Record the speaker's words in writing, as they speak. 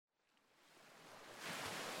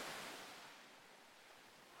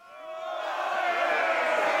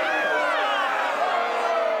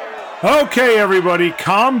Okay, everybody,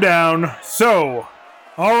 calm down. So,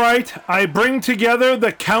 alright, I bring together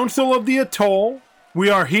the Council of the Atoll. We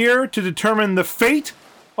are here to determine the fate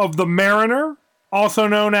of the Mariner, also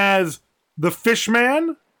known as the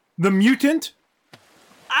Fishman, the Mutant.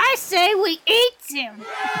 I say we eat him.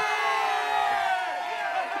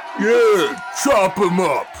 Yeah, chop him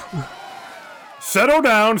up. Settle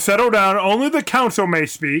down, only the Council may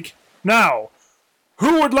speak. Now,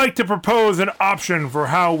 who would like to propose an option for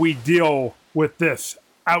how we deal with this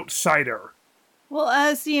outsider? Well,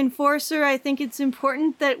 as the enforcer, I think it's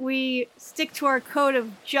important that we stick to our code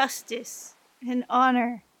of justice and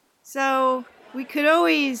honor. So, we could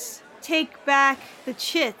always take back the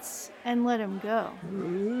chits and let him go.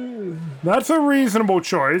 That's a reasonable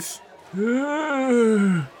choice.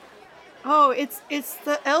 Oh, it's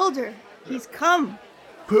the elder. He's come.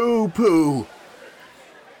 Poo-poo.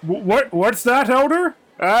 What's that, Elder?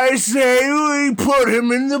 I say we put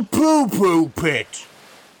him in the poo-poo pit.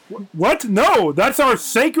 What? No, that's our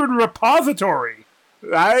sacred repository.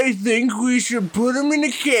 I think we should put him in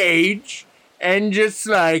a cage and just,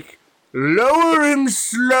 lower him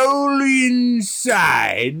slowly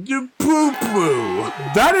inside the poo-poo.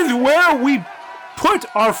 That is where we put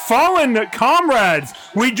our fallen comrades.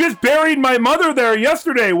 We just buried my mother there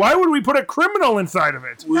yesterday. Why would we put a criminal inside of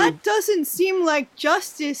it? That doesn't seem like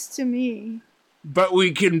justice to me. But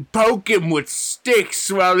we can poke him with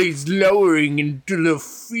sticks while he's lowering into the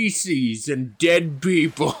feces and dead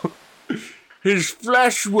people. His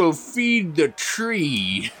flesh will feed the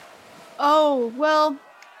tree. Oh, well,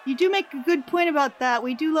 you do make a good point about that.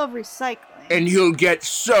 We do love recycling. And he'll get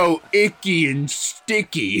so icky and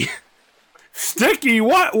sticky. Sticky?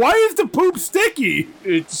 What? Why is the poop sticky?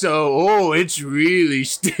 It's really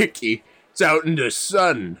sticky. It's out in the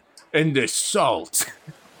sun and the salt.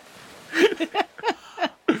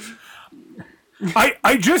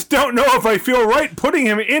 I just don't know if I feel right putting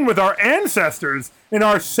him in with our ancestors in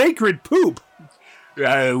our sacred poop.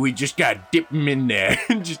 We just gotta dip him in there.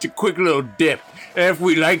 Just a quick little dip. And if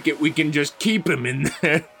we like it, we can just keep him in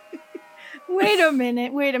there. Wait a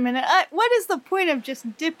minute. What is the point of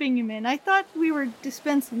just dipping him in? I thought we were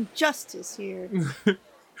dispensing justice here.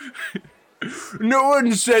 No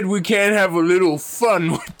one said we can't have a little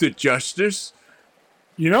fun with the justice.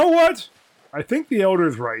 You know what? I think the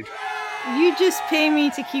Elder's right. You just pay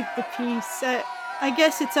me to keep the peace. I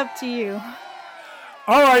guess it's up to you.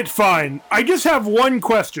 Alright, fine. I just have one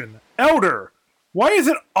question. Elder, why is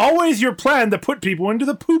it always your plan to put people into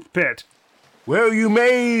the poop pit? Well, you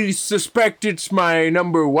may suspect it's my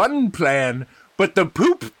number one plan, but the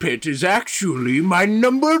poop pit is actually my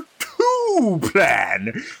number two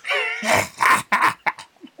plan.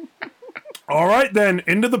 Alright then,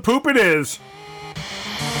 into the poop it is.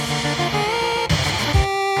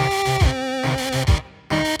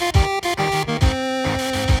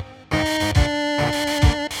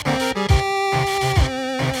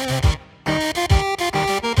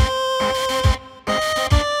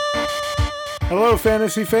 Hello,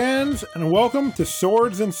 fantasy fans, and welcome to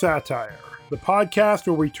Swords and Satire, the podcast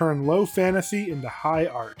where we turn low fantasy into high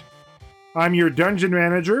art. I'm your dungeon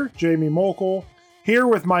manager, Jamie Mokel, here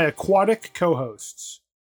with my aquatic co-hosts.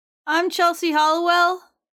 I'm Chelsea Hollowell,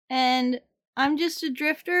 and I'm just a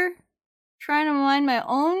drifter trying to mine my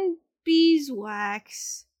own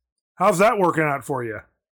beeswax. How's that working out for you?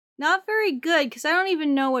 Not very good, because I don't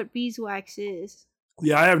even know what beeswax is.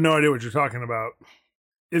 Yeah, I have no idea what you're talking about.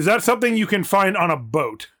 Is that something you can find on a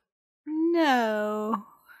boat? No.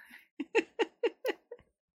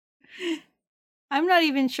 I'm not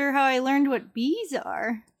even sure how I learned what bees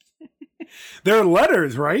are. They're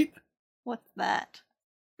letters, right? What's that?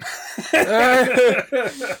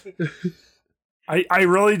 I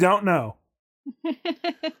really don't know.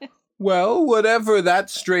 Well, whatever that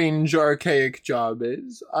strange archaic job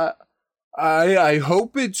is, I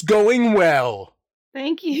hope it's going well.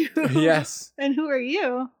 Thank you. Yes. And who are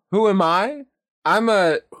you? Who am I?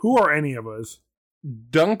 Who are any of us?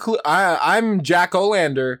 I'm Jack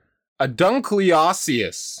Olander, a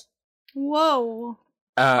Dunkleosteus. Whoa.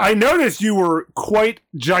 I noticed you were quite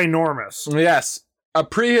ginormous. Yes, a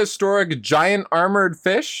prehistoric giant armored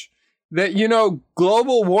fish that,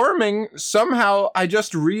 global warming, somehow I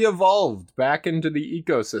just re-evolved back into the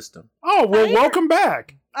ecosystem. Oh, well, welcome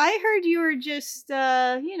back. I heard you were just,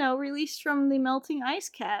 released from the melting ice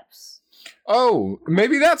caps. Oh,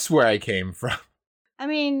 maybe that's where I came from. I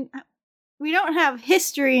mean, we don't have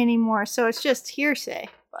history anymore, so it's just hearsay.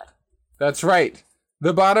 But that's right.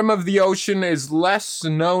 The bottom of the ocean is less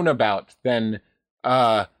known about than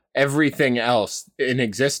everything else in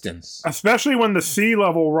existence. Especially when the sea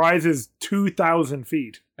level rises 2,000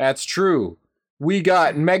 feet. That's true. We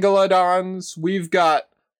got megalodons. We've got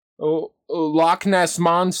Loch Ness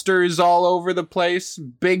monsters all over the place.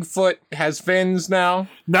 Bigfoot has fins now.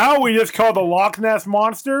 Now we just call the Loch Ness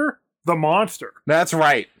Monster the Monster. That's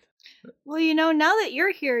right. Well, now that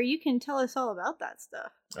you're here, you can tell us all about that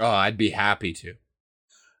stuff. Oh, I'd be happy to.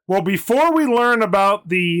 Well, before we learn about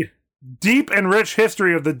the deep and rich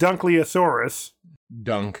history of the Dunkleosaurus,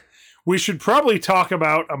 Dunk. we should probably talk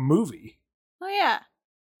about a movie, Oh, yeah.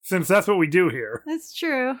 since that's what we do here. That's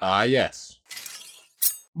true. Ah, yes.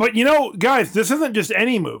 But guys, this isn't just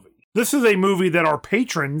any movie. This is a movie that our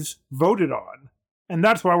patrons voted on. And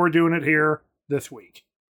that's why we're doing it here this week.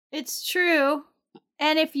 It's true.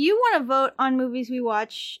 And if you want to vote on movies we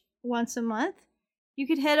watch once a month, you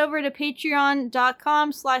could head over to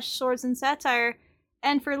patreon.com/swordsandsatire.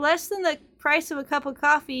 And for less than the price of a cup of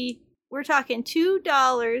coffee, we're talking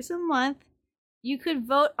 $2 a month, you could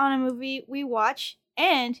vote on a movie we watch,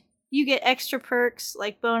 and you get extra perks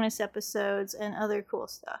like bonus episodes and other cool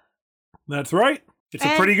stuff. That's right. It's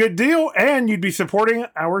a pretty good deal, and you'd be supporting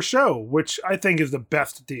our show, which I think is the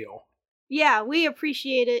best deal. Yeah, we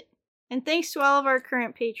appreciate it. And thanks to all of our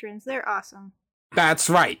current patrons. They're awesome. That's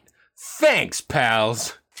right. Thanks,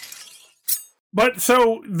 pals. But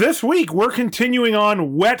so this week, we're continuing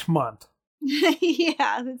on Wet Month,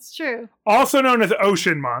 Yeah, that's true. also known as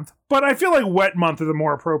Ocean Month, but I feel like Wet Month is a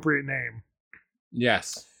more appropriate name.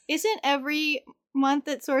 Yes. Isn't every month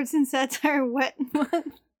at Swords and Satire wet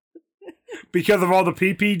month? Because of all the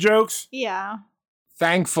PP jokes? Yeah,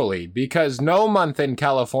 Thankfully, because no month in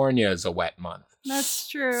California is a wet month. that's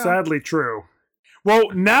true. Sadly true. Well,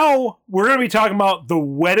 now we're going to be talking about the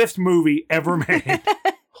wettest movie ever made.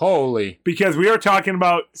 Holy. Because we are talking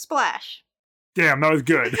about... Splash. Damn, that was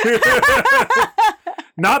good.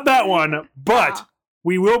 Not that one, but Wow.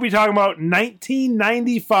 we will be talking about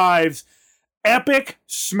 1995's epic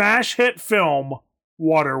smash hit film,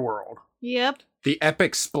 Waterworld. Yep. The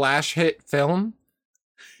epic splash hit film?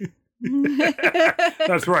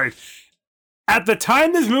 That's right. At the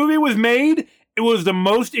time this movie was made, it was the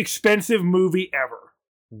most expensive movie ever.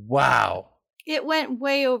 Wow. It went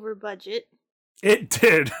way over budget. It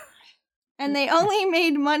did. And they only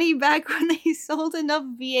made money back when they sold enough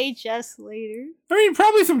VHS later. I mean,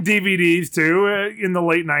 probably some DVDs too in the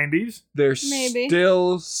late 90s. They're Maybe.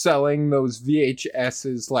 still selling those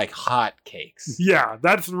VHSs like hotcakes. Yeah,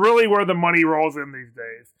 that's really where the money rolls in these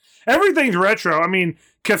days. Everything's retro. I mean,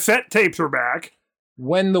 cassette tapes are back.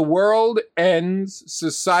 When the world ends,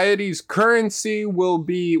 society's currency will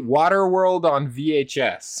be Waterworld on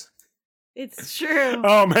VHS. It's true.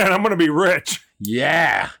 Oh man, I'm going to be rich.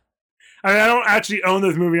 Yeah. I mean, I don't actually own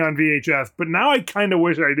this movie on VHS, but now I kind of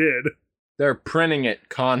wish I did. They're printing it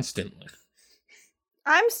constantly.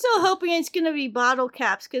 I'm still hoping it's going to be bottle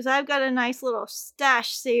caps because I've got a nice little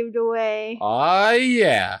stash saved away. Ah,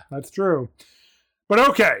 yeah. That's true. But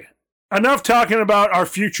okay, enough talking about our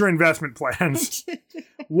future investment plans.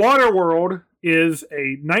 Waterworld is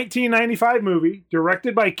a 1995 movie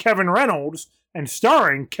directed by Kevin Reynolds and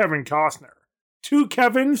starring Kevin Costner. Two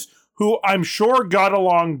Kevins who I'm sure got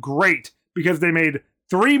along great because they made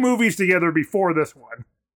 3 movies together before this one.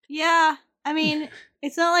 Yeah, I mean,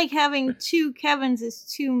 it's not like having 2 Kevins is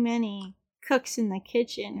too many cooks in the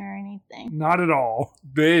kitchen or anything. Not at all.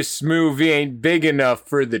 This movie ain't big enough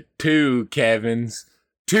for the 2 Kevins.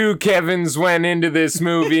 2 Kevins went into this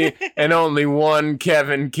movie and only 1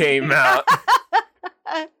 Kevin came out.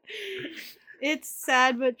 It's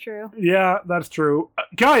sad but true. Yeah, that's true.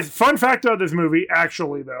 Guys, fun fact about this movie,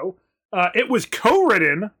 actually, though. It was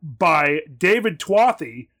co-written by David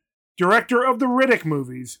Twathy, director of the Riddick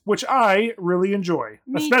movies, which I really enjoy.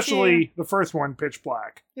 Me especially too. the first one, Pitch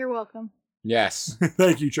Black. You're welcome. Yes.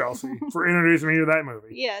 Thank you, Chelsea, for introducing me to that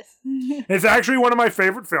movie. Yes. It's actually one of my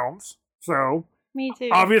favorite films, so Me too.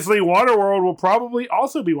 obviously Waterworld will probably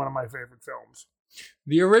also be one of my favorite films.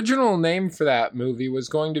 The original name for that movie was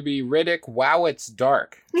going to be Riddick Wow It's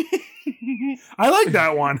Dark. I like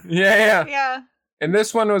that one. Yeah. Yeah. And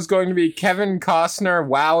this one was going to be Kevin Costner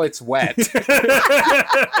Wow It's Wet.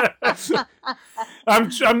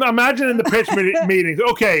 I'm imagining the pitch meetings.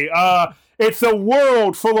 Okay, it's a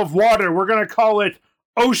world full of water. We're going to call it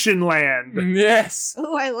Oceanland. Yes.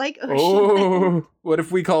 Oh, I like Ocean. Oh, what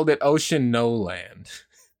if we called it Ocean No Land?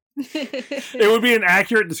 It would be an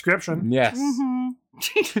accurate description. Yes. Mhm.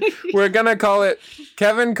 We're gonna call it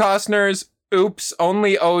Kevin Costner's Oops,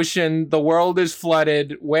 Only Ocean. The world is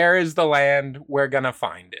flooded. Where is the land? We're gonna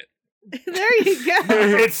find it. There you go.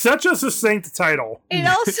 It's such a succinct title. It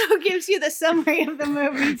also gives you the summary of the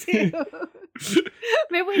movie too.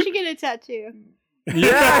 Maybe we should get a tattoo.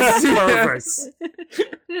 Yes, Yes.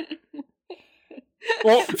 perfect.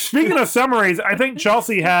 Well, speaking of summaries, I think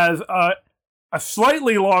Chelsea has a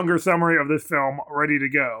slightly longer summary of this film ready to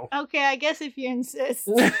go. Okay, I guess if you insist.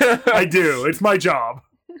 I do. It's my job.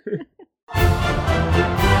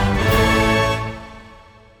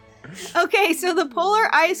 Okay, so the polar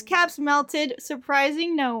ice caps melted,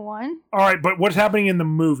 surprising no one. All right, but what's happening in the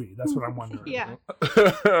movie? That's what I'm wondering. Yeah.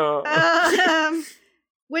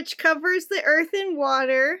 Which covers the earth in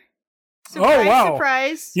water. Surprise, Oh, wow.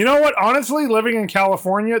 surprise. You know what? Honestly, living in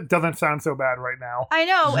California doesn't sound so bad right now. I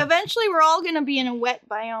know. Eventually, we're all going to be in a wet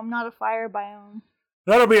biome, not a fire biome.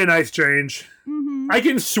 That'll be a nice change. Mm-hmm. I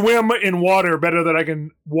can swim in water better than I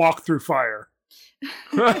can walk through fire.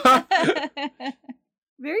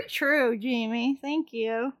 Very true, Jamie. Thank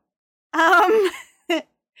you.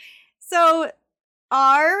 So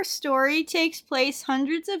our story takes place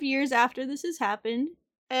hundreds of years after this has happened,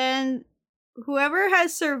 and whoever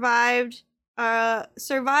has survive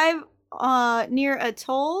near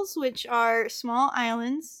atolls, which are small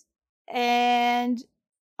islands, and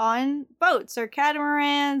on boats or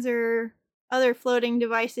catamarans or other floating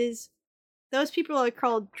devices. Those people are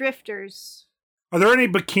called drifters. Are there any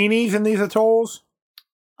bikinis in these atolls?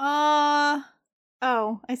 Oh,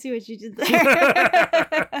 I see what you did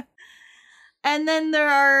there. And then there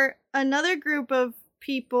are another group of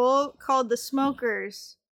people called the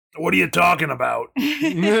smokers. What are you talking about?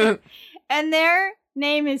 And their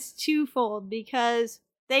name is twofold because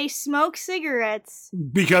they smoke cigarettes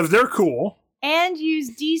Because they're cool. and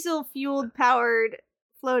use diesel-fueled powered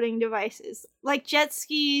floating devices like jet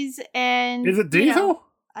skis and... Is it you know, diesel?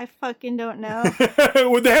 I fucking don't know.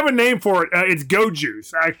 Well, they have a name for it. It's Go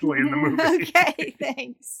Juice, actually, in the movie. Okay,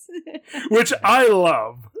 thanks. Which I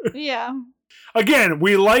love. Yeah. Again,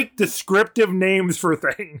 we like descriptive names for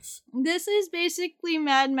things. This is basically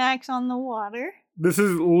Mad Max on the water. This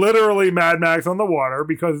is literally Mad Max on the water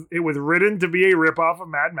because it was written to be a ripoff of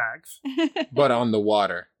Mad Max. But on the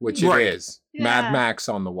water, which Right. it is. Yeah. Mad Max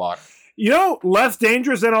on the water. You know, less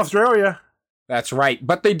dangerous than Australia. That's right.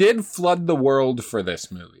 But they did flood the world for this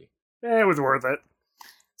movie. It was worth it.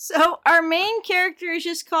 So our main character is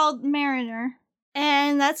just called Mariner,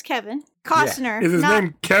 and that's Kevin Costner. Is his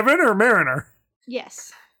name Kevin or Mariner?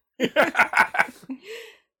 Yes.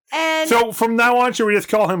 And So from now on, should we just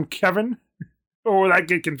call him Kevin? Or will that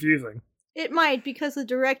get confusing? it might, because the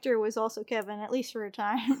director was also Kevin, at least for a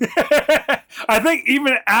time. I think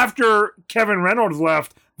even after Kevin Reynolds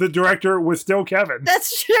left, the director was still Kevin.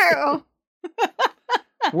 That's true.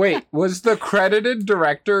 Wait, was the credited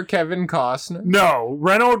director Kevin Costner? No,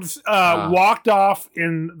 Reynolds walked off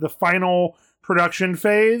in the final production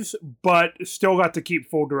phase, but still got to keep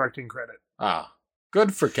full directing credit. Ah,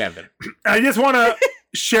 good for Kevin. I just want to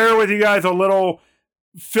share with you guys a little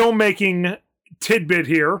filmmaking tidbit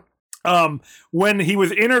here. When he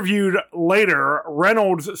was interviewed later,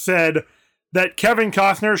 Reynolds said that Kevin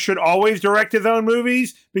Costner should always direct his own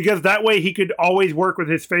movies because that way he could always work with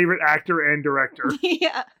his favorite actor and director.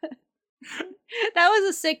 Yeah. That was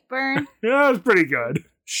a sick burn. Yeah, it was pretty good.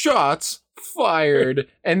 Shots fired,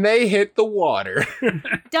 and they hit the water.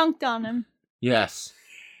 Dunked on him. Yes.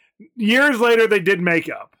 Years later, they did make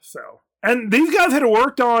up. So, and these guys had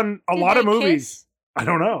worked on a Did lot of they movies. kiss? I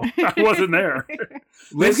don't know. I wasn't there.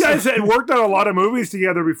 These Listen- guys had worked on a lot of movies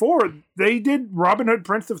together before. They did Robin Hood,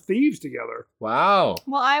 Prince of Thieves together. Wow.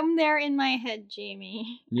 Well, I'm there in my head,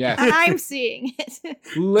 Jamie. Yes. And I'm seeing it.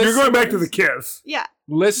 You're going back to the kiss. Yeah.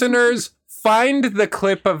 Listeners, find the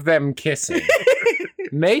clip of them kissing.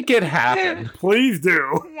 Make it happen. Please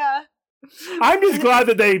do. Yeah. I'm just glad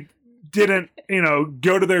that they didn't,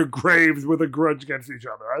 go to their graves with a grudge against each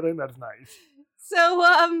other. I think that's nice.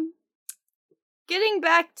 So, getting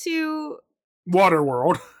back to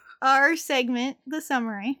Waterworld. our segment, the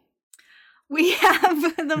summary, we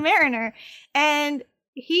have the Mariner, and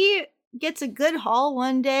he gets a good haul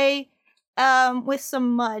one day with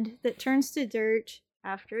some mud that turns to dirt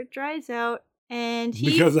after it dries out, and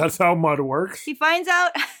Because that's how mud works. he finds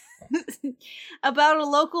out about a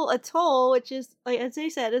local atoll, which is, like as I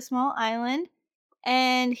said, a small island,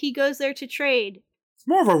 and he goes there to trade. It's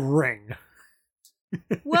more of a ring.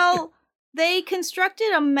 Well, they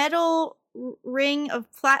constructed a metal ring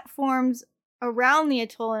of platforms around the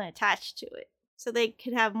atoll and attached to it, so they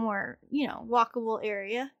could have more, walkable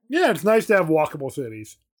area. Yeah, it's nice to have walkable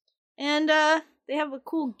cities. And they have a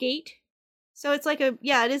cool gate, so it's like it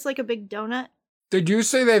is like a big donut. Did you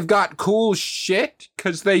say they've got cool shit?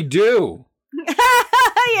 Because they do.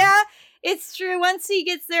 Yeah, it's true. Once he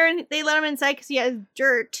gets there and they let him inside because he has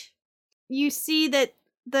dirt, you see that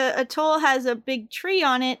the atoll has a big tree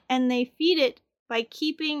on it, and they feed it by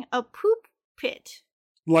keeping a poop pit.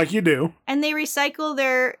 Like you do. And they recycle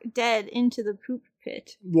their dead into the poop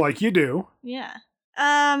pit. Like you do. Yeah.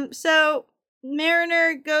 So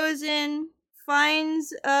Mariner goes in,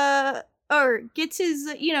 finds or gets his,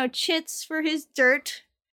 chits for his dirt,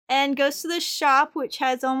 and goes to the shop, which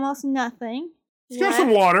has almost nothing. He's got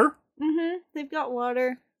some water. Mm-hmm. They've got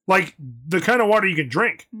water. Like the kind of water you can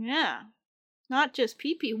drink. Yeah. Not just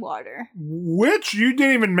pee-pee water. Which you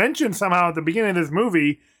didn't even mention somehow at the beginning of this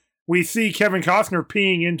movie. We see Kevin Costner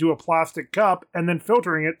peeing into a plastic cup and then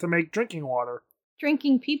filtering it to make drinking water.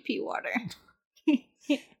 Drinking pee-pee water.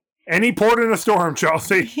 And he poured in a storm,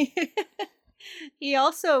 Chelsea. He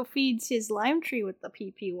also feeds his lime tree with the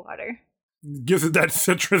pee-pee water. Gives it that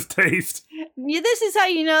citrus taste. Yeah, this is how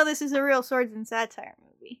you know this is a real swords and satire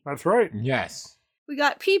movie. That's right. Yes. We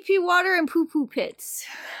got pee-pee water and poo-poo pits.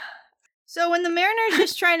 So when the Mariner's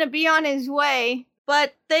just trying to be on his way,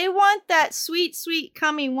 but they want that sweet, sweet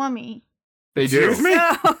cummy-wummy. They do. Excuse me?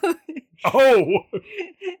 So Oh!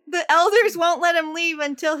 the elders won't let him leave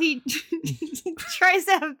until he tries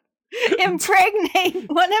to impregnate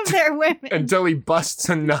one of their women. Until he busts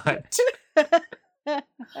a nut.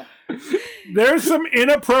 There's some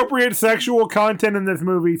inappropriate sexual content in this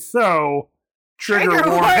movie, so trigger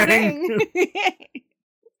warning.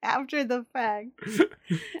 After the fact.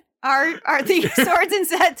 Are the swords and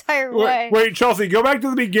satire way. Wait, Chelsea, go back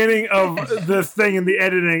to the beginning of this thing in the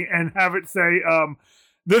editing and have it say,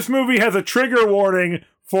 this movie has a trigger warning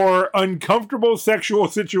for uncomfortable sexual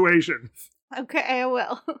situations. Okay, I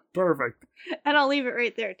will. Perfect. And I'll leave it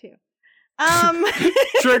right there, too.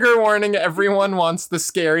 Trigger warning, everyone wants the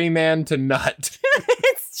scary man to nut.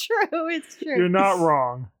 It's true. You're not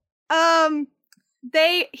wrong.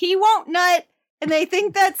 He won't nut, and they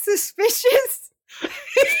think that's suspicious.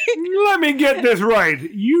 Let me get this right.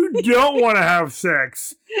 You don't want to have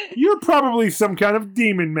sex. You're probably some kind of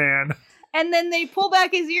demon man. And then they pull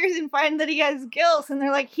back his ears and find that he has gills, and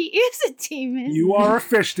they're like, he is a demon. You are a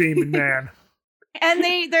fish demon man. And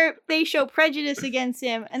they show prejudice against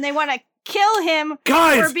him, and they want to kill him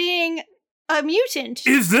Guys, for being a mutant.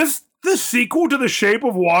 is this the sequel to The Shape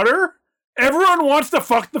of Water? Everyone wants to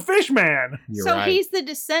fuck the fish man. You're So right. he's the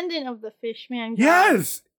descendant of the fish man god.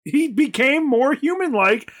 Yes. He became more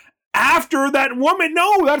human-like after that woman.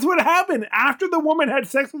 No, that's what happened. After the woman had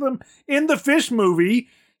sex with him in the fish movie,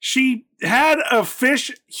 she had a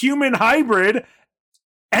fish-human hybrid,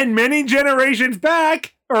 and many generations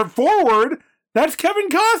back, or forward, that's Kevin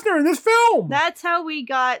Costner in this film. That's how we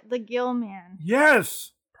got the Gill Man.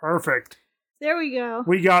 Yes. Perfect. There we go.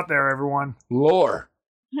 We got there, everyone. Lore.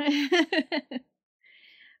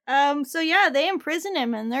 So yeah, they imprison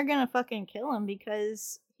him and they're gonna fucking kill him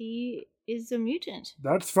because he is a mutant.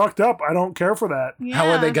 That's fucked up. I don't care for that. Yeah. How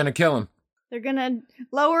are they gonna kill him? They're gonna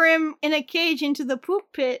lower him in a cage into the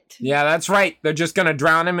poop pit. Yeah, that's right. They're just gonna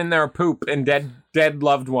drown him in their poop and dead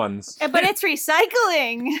loved ones. But it's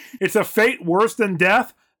recycling. It's a fate worse than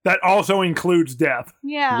death that also includes death.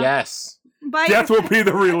 Yeah. Yes. By, Death will be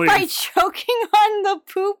the by release. choking on the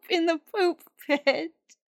poop in the poop pit.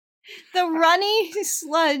 The runny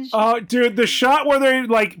sludge. Dude, the shot where they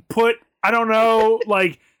put, I don't know,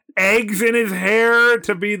 eggs in his hair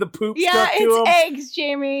to be the poop Yeah, stuck to it's him. eggs,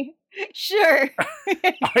 Jamie. Sure.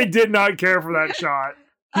 I did not care for that shot.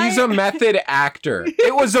 He's a method actor.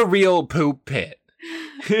 It was a real poop pit.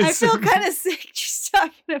 I feel kind of sick just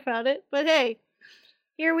talking about it, but hey,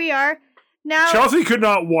 here we are. Now, Chelsea could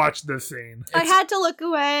not watch this scene. I had to look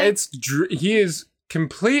away. He is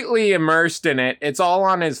completely immersed in it. It's all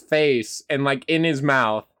on his face and in his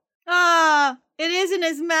mouth. It is in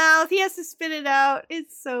his mouth. He has to spit it out.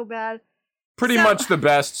 It's so bad. Pretty much the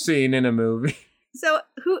best scene in a movie. So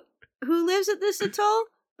who lives at this atoll?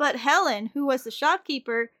 But Helen, who was the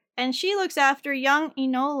shopkeeper, and she looks after young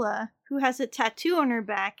Enola, who has a tattoo on her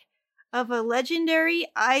back of a legendary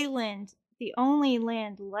island, the only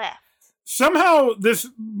land left. Somehow, this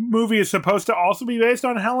movie is supposed to also be based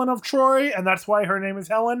on Helen of Troy, and that's why her name is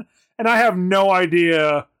Helen. And I have no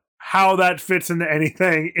idea how that fits into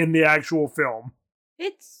anything in the actual film.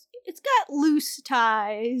 It's got loose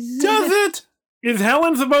ties. Does it? Is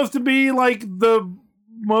Helen supposed to be the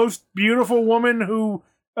most beautiful woman who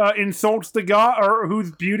insults the god, or whose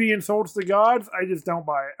beauty insults the gods? I just don't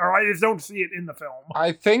buy it, or I just don't see it in the film.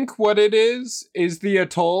 I think what it is the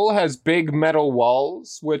atoll has big metal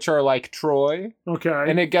walls, which are like Troy, Okay,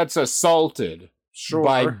 and it gets assaulted sure.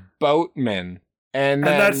 by boatmen. And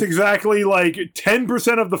then, that's exactly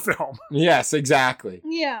 10% of the film. Yes, exactly.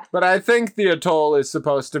 Yeah. But I think the atoll is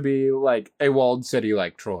supposed to be a walled city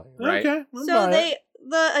like Troy, right? Okay, I'm So by it.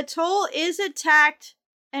 the atoll is attacked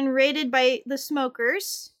and raided by the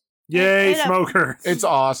smokers. Yay, and a smokers! It's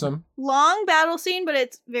awesome. long battle scene, but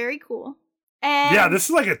it's very cool. And Yeah, this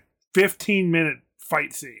is a 15-minute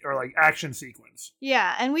fight scene or like action sequence.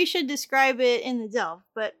 Yeah, and we should describe it in the Delve,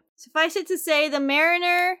 but suffice it to say, the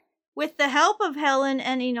Mariner, with the help of Helen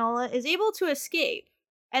and Enola, is able to escape,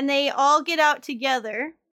 and they all get out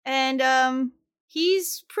together, and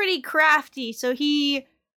he's pretty crafty, so he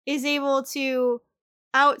is able to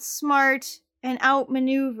outsmart and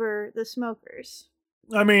outmaneuver the smokers.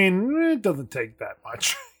 I mean, it doesn't take that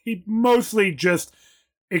much. He mostly just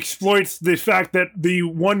exploits the fact that the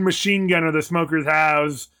one machine gunner the smokers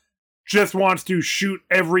has just wants to shoot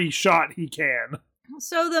every shot he can.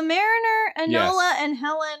 So the Mariner, Enola, Yes. and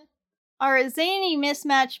Helen are a zany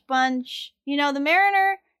mismatched bunch. You know, the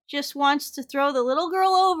Mariner just wants to throw the little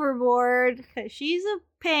girl overboard because she's a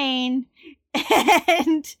pain,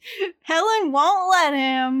 and Helen won't let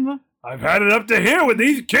him. I've had it up to here with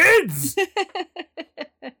these kids!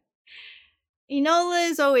 Enola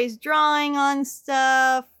is always drawing on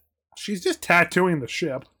stuff. She's just tattooing the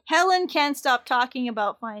ship. Helen can't stop talking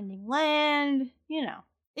about finding land. You know,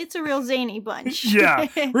 it's a real zany bunch. Yeah,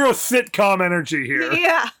 real sitcom energy here.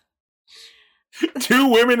 Yeah. 2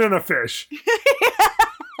 women and a fish.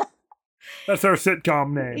 That's our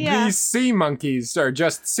sitcom name. Yeah. These sea monkeys are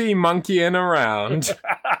just sea monkeying around.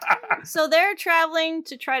 So they're traveling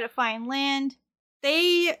to try to find land.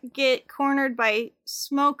 They get cornered by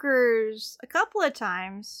smokers a couple of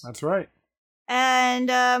times. That's right. And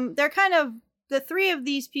they're kind of, the 3 of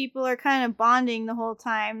these people are kind of bonding the whole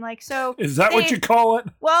time. Like, so, Is that what They- you call it?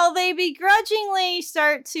 well, they begrudgingly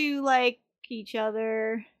start to like each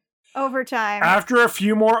other over time. After a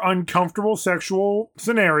few more uncomfortable sexual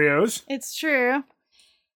scenarios. It's true.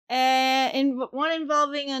 And one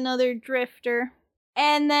involving another drifter.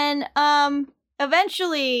 And then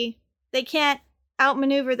eventually they can't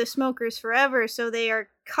outmaneuver the smokers forever, so they are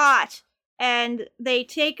caught and they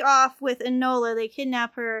take off with Enola. They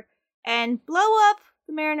kidnap her and blow up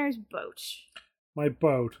the Mariner's boat. My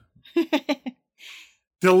boat.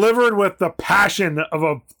 Delivered with the passion of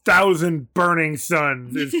 1,000 burning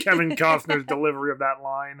suns is Kevin Costner's delivery of that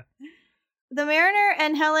line. The Mariner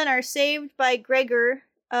and Helen are saved by Gregor,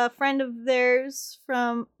 a friend of theirs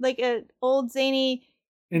from like an old zany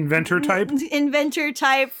Inventor type. inventor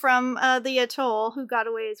type from the atoll who got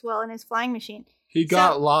away as well in his flying machine. He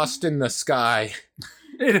got lost in the sky.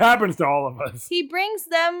 It happens to all of us. He brings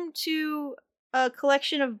them to a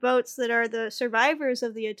collection of boats that are the survivors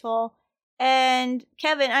of the atoll. And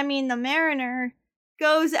the Mariner,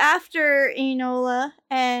 goes after Enola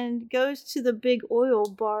and goes to the big oil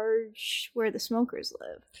barge where the smokers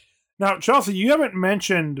live. Now, Chelsea, you haven't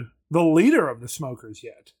mentioned the leader of the smokers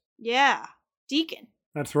yet. Yeah, Deacon.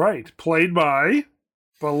 That's right. Played by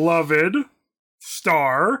beloved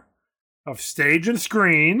star of stage and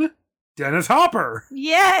screen, Dennis Hopper.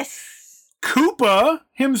 Yes! Koopa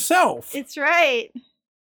himself. It's right.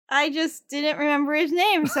 I just didn't remember his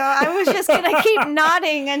name, so I was just gonna keep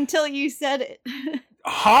nodding until you said it.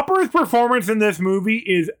 Hopper's performance in this movie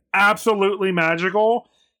is absolutely magical.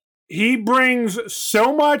 He brings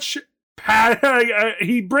so much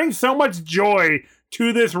he brings so much joy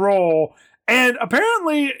to this role, and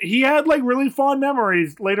apparently he had like really fond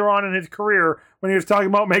memories later on in his career when he was talking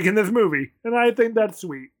about making this movie, and I think that's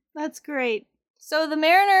sweet. That's great. So the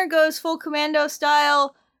Mariner goes full commando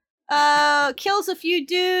style, kills a few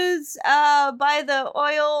dudes by the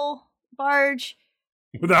oil barge.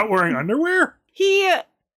 Without wearing underwear? He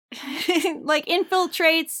like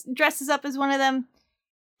infiltrates, dresses up as one of them,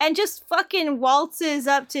 and just fucking waltzes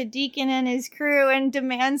up to Deacon and his crew and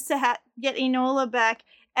demands to get Enola back.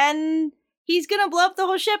 And he's gonna blow up the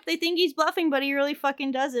whole ship. They think he's bluffing, but he really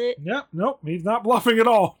fucking does it. Yep, nope, he's not bluffing at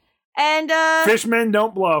all. And Fishmen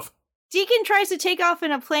don't bluff. Deacon tries to take off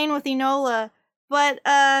in a plane with Enola, but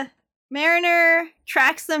Mariner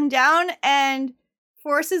tracks them down and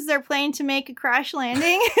forces their plane to make a crash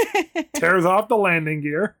landing. Tears off the landing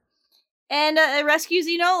gear. And rescues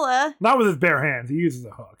Enola. Not with his bare hands, he uses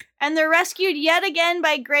a hook. And they're rescued yet again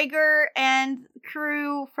by Gregor and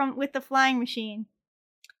crew with the flying machine.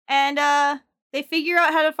 And they figure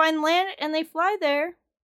out how to find land and they fly there.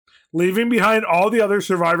 Leaving behind all the other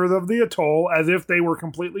survivors of the atoll as if they were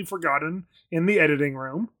completely forgotten in the editing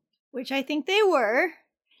room. Which I think they were.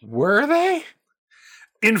 Were they?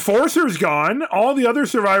 Enforcer's gone. All the other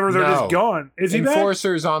survivors are No. just gone. Is he back?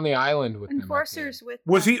 Enforcer's on the island with them. I Enforcers with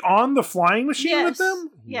Was them. he on the flying machine with Yes.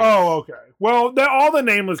 them? Yes. Oh, okay. Well, all the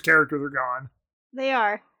nameless characters are gone. They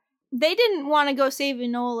are. They didn't want to go save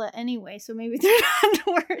Enola anyway, so maybe they're not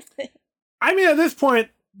worth it. I mean, at this point,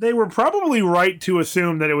 they were probably right to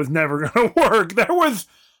assume that it was never going to work. There was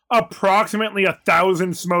approximately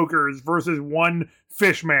 1,000 smokers versus one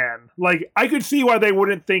fish man. Like, I could see why they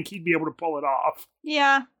wouldn't think he'd be able to pull it off.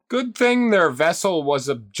 Yeah. Good thing their vessel was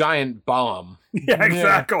a giant bomb. Yeah,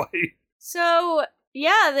 exactly. So,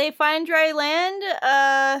 yeah, they find dry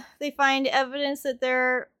land. They find evidence that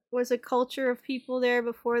there was a culture of people there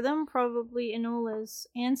before them, probably Enola's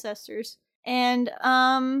ancestors. And,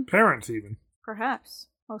 Parents, even. perhaps,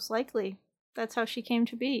 most likely. That's how she came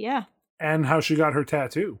to be, yeah. And how she got her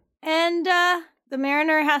tattoo. And, the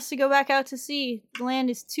mariner has to go back out to sea. The land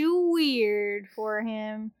is too weird for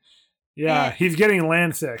him. Yeah, And- he's getting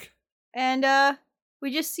land sick. And,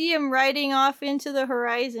 we just see him riding off into the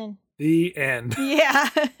horizon. The end. Yeah.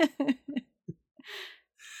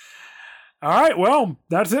 All right, well,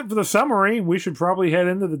 that's it for the summary. We should probably head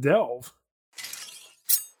into the delve.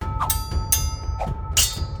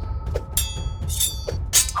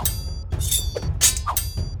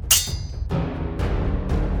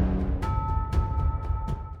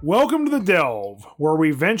 Welcome to the Delve, where we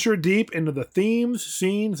venture deep into the themes,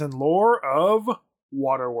 scenes, and lore of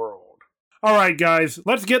Waterworld. All right, guys,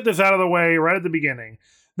 let's get this out of the way right at the beginning.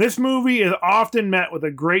 This movie is often met with a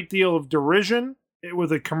great deal of derision. It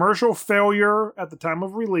was a commercial failure at the time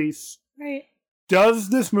of release. Right. Does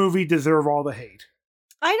this movie deserve all the hate?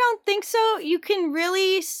 I don't think so. You can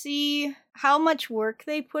really see how much work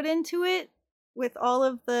they put into it with all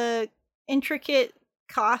of the intricate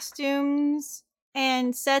costumes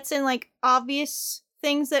and sets and like obvious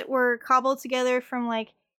things that were cobbled together from like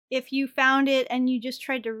if you found it and you just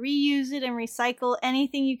tried to reuse it and recycle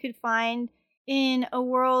anything you could find in a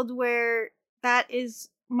world where that is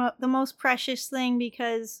the most precious thing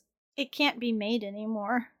because it can't be made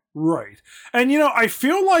anymore. Right. And, I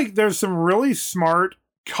feel like there's some really smart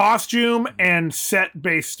costume and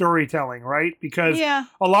set-based storytelling, right? Because Yeah.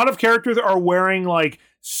 a lot of characters are wearing, like,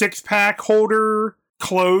 six-pack holder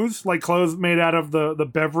clothes, like clothes made out of the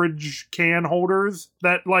beverage can holders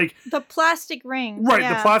that, like... The plastic rings. Right,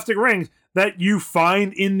 yeah. the plastic rings that you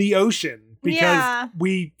find in the ocean. Because Yeah.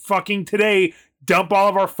 we fucking today dump all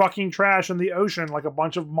of our fucking trash in the ocean like a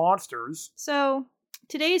bunch of monsters. So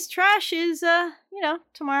today's trash is,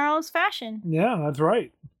 tomorrow's fashion. Yeah, that's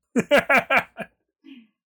right.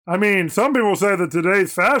 I mean, some people say that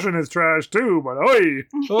today's fashion is trash too, but oi!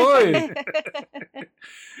 Oi.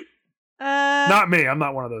 Not me, I'm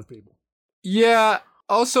not one of those people. Yeah,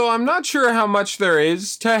 also, I'm not sure how much there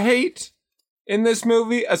is to hate in this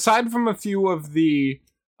movie, aside from a few of the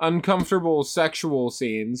uncomfortable sexual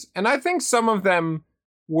scenes. And I think some of them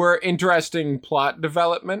were interesting plot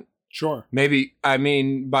development. Sure. Maybe, by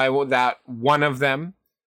that, one of them.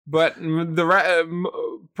 But let's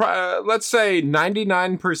say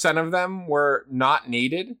 99% of them were not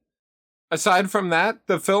needed. Aside from that,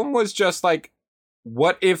 the film was just like,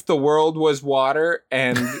 what if the world was water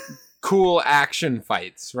and cool action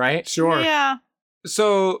fights, right? Sure. Yeah.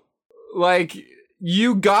 So, like,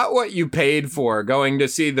 you got what you paid for going to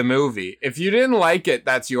see the movie. If you didn't like it,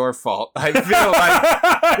 that's your fault. I feel like...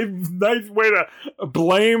 Nice way to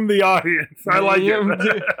blame the audience. I like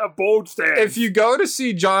it. A bold stance. If you go to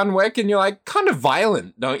see John Wick and you're like, kind of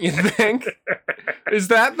violent, don't you think? Is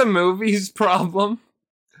that the movie's problem?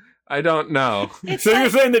 I don't know. It's So you're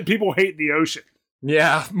like- saying that people hate the ocean?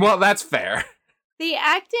 Yeah, well, that's fair. the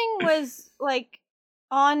acting was like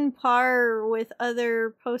on par with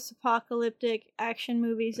other post-apocalyptic action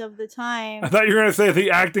movies of the I time. thought you were going to say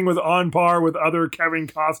the acting was on par with other Kevin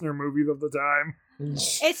Costner movies of the time.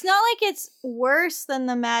 It's not like it's worse than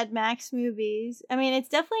the Mad Max movies. I mean, it's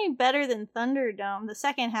definitely better than Thunderdome, the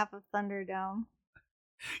second half of Thunderdome.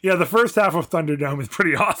 Yeah, the first half of Thunderdome is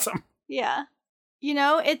pretty awesome. Yeah.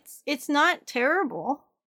 It's not terrible.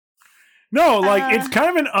 No, like, it's kind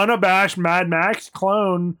of an unabashed Mad Max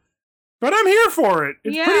clone, but I'm here for it.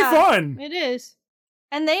 It's pretty Yeah. fun. It is.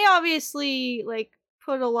 And they obviously, like,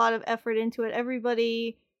 put a lot of effort into it.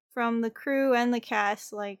 Everybody from the crew and the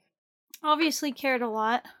cast, like, obviously cared a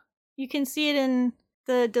lot. You can see it in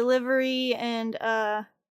the delivery and,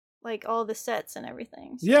 like, all the sets and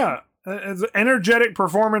everything. So. Yeah, it's energetic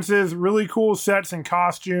performances, really cool sets and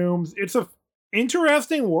costumes. It's a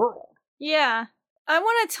interesting world. Yeah. I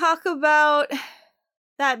want to talk about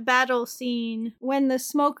that battle scene when the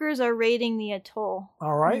smokers are raiding the atoll.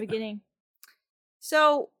 All In right. the beginning.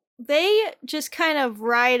 So they just kind of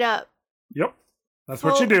ride up. Yep, that's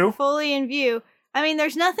what you do. Fully in view. I mean,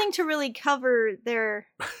 there's nothing to really cover their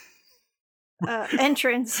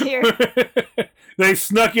entrance here. They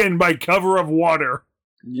snuck in by cover of water.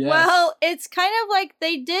 Yes. Well, it's kind of like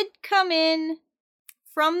they did come in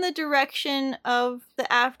from the direction of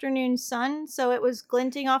the afternoon sun, so it was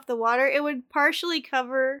glinting off the water. It would partially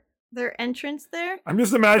cover their entrance there. I'm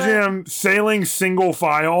just imagining But- them sailing single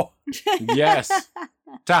file. Yes.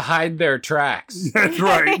 To hide their tracks. That's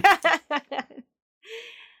right.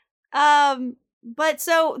 But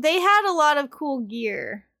so they had a lot of cool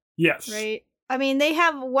gear, Yes. right? I mean, they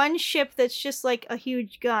have one ship that's just like a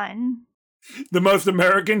huge gun. The most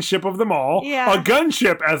American ship of them all. Yeah. A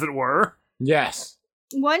gunship, as it were. Yes.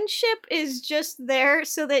 One ship is just there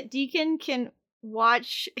so that Deacon can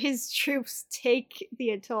watch his troops take the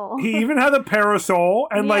atoll. He even had a parasol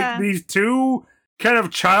and Yeah. like these two kind of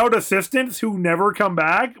child assistants who never come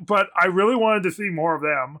back, but I really wanted to see more of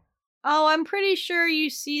them. Oh, I'm pretty sure you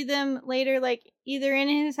see them later, like either in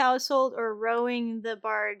his household or rowing the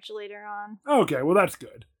barge later on. Okay, well that's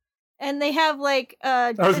good. And they have like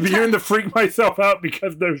I was beginning to freak myself out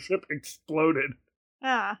because their ship exploded.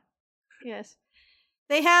 Yes.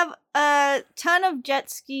 They have a ton of jet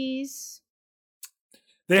skis.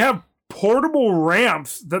 They have portable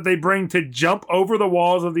ramps that they bring to jump over the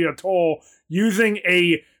walls of the atoll using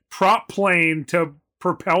a prop plane to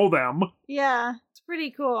propel them. Yeah, it's pretty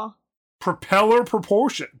cool. Propeller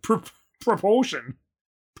propulsion.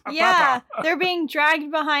 Yeah, they're being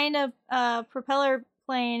dragged behind a propeller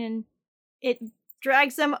plane, and it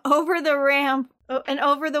drags them over the ramp and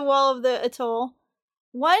over the wall of the atoll.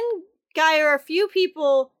 One guy or a few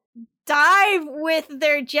people dive with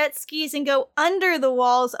their jet skis and go under the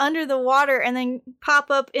walls, under the water, and then pop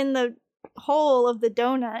up in the hole of the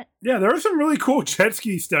donut. Yeah, there are some really cool jet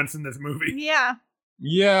ski stunts in this movie. Yeah.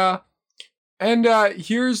 Yeah. And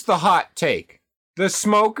here's the hot take. The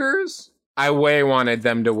smokers, I way wanted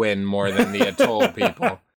them to win more than the atoll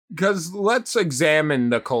people. Because let's examine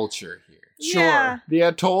the culture here. Yeah. The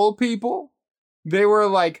atoll people, they were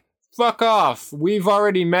like, fuck off. We've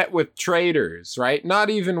already met with traders, right? Not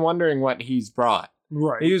even wondering what he's brought.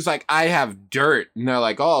 Right. He was like, I have dirt. And they're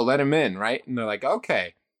like, oh, let him in, right? And they're like,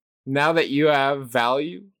 okay, now that you have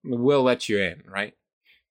value, we'll let you in, right?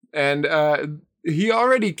 And he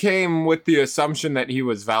already came with the assumption that he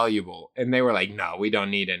was valuable. And they were like, no, we don't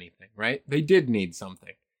need anything, right? They did need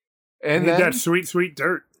something. And Need then that sweet, sweet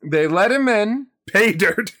dirt. they let him in. Pay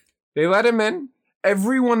dirt. They let him in.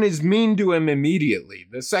 Everyone is mean to him immediately.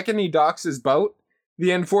 The second he docks his boat,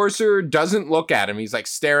 the enforcer doesn't look at him. He's like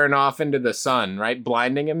staring off into the sun, right?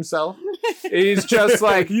 Blinding himself. He's just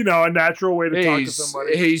like, you know, a natural way to talk to hey,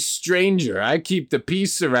 somebody. hey, stranger, I keep the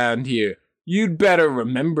peace around here. You'd better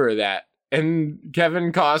remember that. And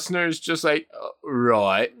Kevin Costner's just like,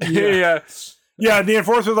 right. Yeah. Yeah, the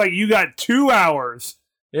enforcer's like, you got 2 hours.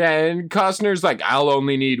 Yeah, and Costner's like, I'll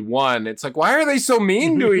only need one. It's like, why are they so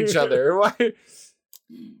mean to each other? Why?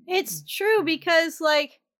 It's true because,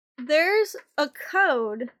 like, there's a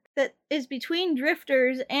code that is between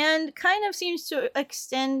drifters and kind of seems to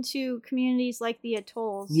extend to communities like the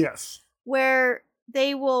atolls. Yes. Where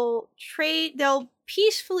they will trade, they'll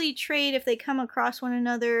peacefully trade if they come across one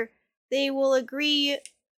another. They will agree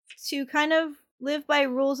to kind of live by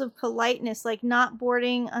rules of politeness, like not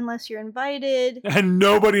boarding unless you're invited. And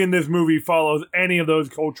nobody in this movie follows any of those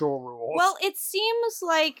cultural rules. Well, it seems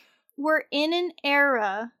like we're in an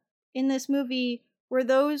era in this movie where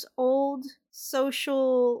those old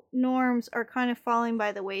social norms are kind of falling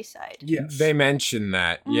by the wayside. yes. They mention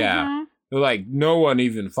that, yeah. Mhm. They're like, no one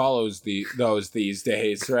even follows those these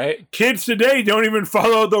days, right? Kids today don't even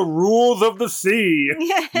follow the rules of the sea.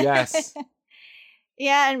 Yes.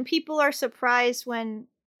 Yeah, and people are surprised when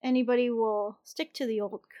anybody will stick to the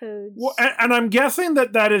old codes. Well, and I'm guessing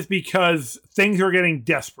that is because things are getting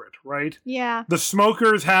desperate, right? Yeah. The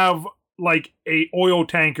smokers have like a oil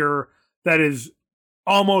tanker that is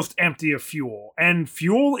almost empty of fuel, and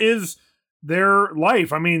fuel is their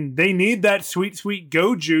life. I mean, they need that sweet, sweet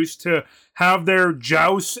go juice to have their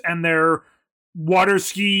jousts and their water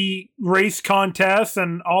ski race contests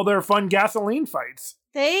and all their fun gasoline fights.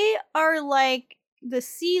 They are like the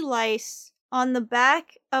sea lice on the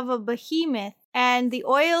back of a behemoth, and the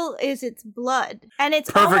oil is its blood. And it's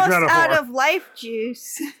Perfect almost metaphor. out of life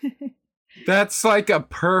juice. That's like a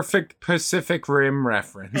perfect Pacific Rim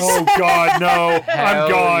reference. Oh God, no! Hell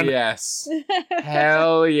I'm gone. yes.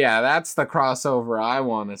 Hell yeah. That's the crossover I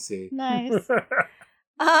want to see. Nice.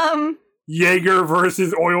 Jaeger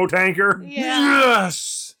versus oil tanker. Yeah.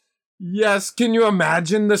 Yes. Yes. Can you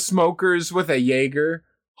imagine the smokers with a Jaeger?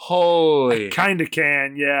 Holy. Kinda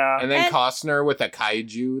can, yeah. And then And- Costner with a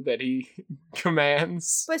kaiju that he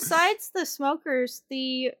commands. Besides the smokers,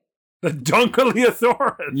 the The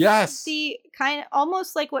Dunkleosaurus. Yes. kind of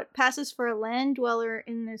almost like what passes for a land dweller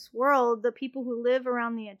in this world, the people who live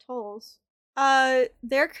around the atolls,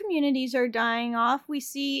 their communities are dying off. We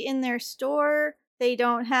see in their store they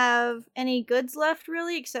don't have any goods left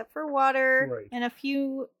really except for water Right. and a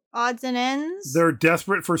few odds and ends. They're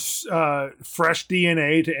desperate for fresh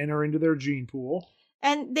DNA to enter into their gene pool.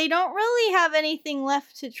 And they don't really have anything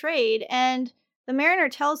left to trade. And the Mariner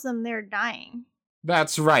tells them they're dying.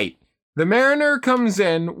 That's right. The Mariner comes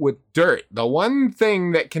in with dirt, the one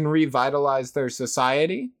thing that can revitalize their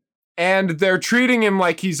society, and they're treating him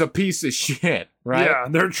like he's a piece of shit, right? Yeah,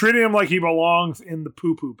 they're treating him like he belongs in the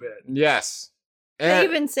poo-poo pit. Yes. They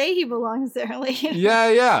even say he belongs there. Like,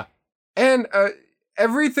 Yeah. And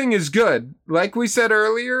everything is good. Like we said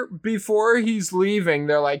earlier, before he's leaving,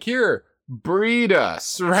 they're like, here, breed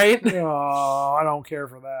us, right? Oh, I don't care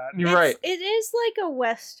for that. You're right. It is like a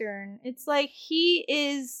Western. It's like he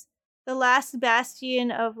is the last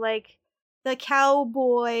bastion of like the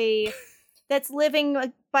cowboy that's living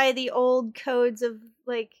like, by the old codes of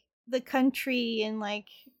like the country and like,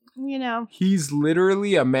 you know. He's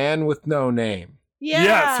literally a man with no name. Yeah.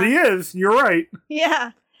 Yes, he is. You're right.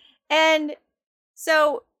 Yeah. And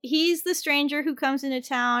so he's the stranger who comes into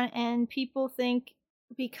town, and people think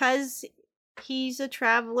because he's a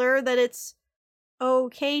traveler that it's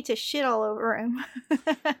okay to shit all over him.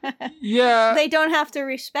 Yeah. They don't have to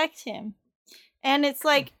respect him. And it's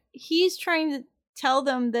like he's trying to tell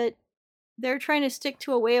them that they're trying to stick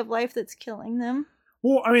to a way of life that's killing them.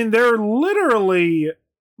 Well, I mean, they're literally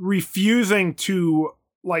refusing to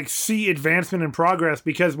like see advancement and progress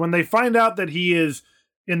because when they find out that he is,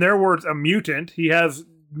 in their words, a mutant, he has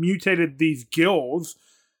mutated these gills,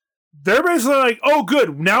 they're basically like, oh,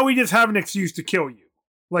 good, now we just have an excuse to kill you.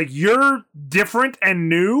 Like, you're different and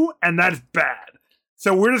new, and that's bad.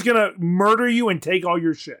 So we're just gonna murder you and take all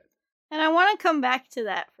your shit. And I want to come back to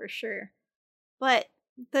that for sure. But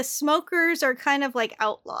the smokers are kind of like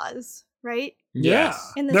outlaws, right?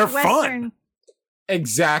 Yes. In this They're Western. fun.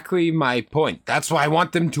 Exactly my point. That's why I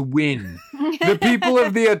want them to win. The people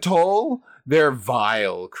of the atoll, they're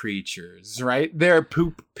vile creatures, right? They're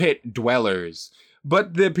poop pit dwellers.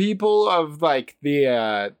 But the people of like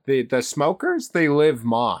the smokers, they live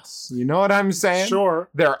moss. You know what I'm saying? Sure.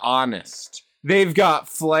 They're honest. They've got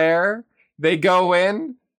flair. They go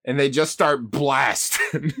in and they just start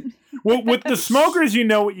blasting. Well, with the smokers, you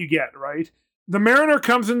know what you get, right? The Mariner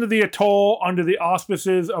comes into the atoll under the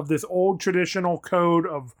auspices of this old traditional code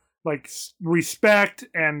of like respect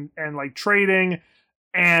and like trading,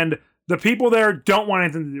 and the people there don't want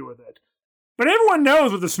anything to do with it. But everyone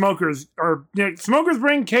knows what the smokers are. You know, smokers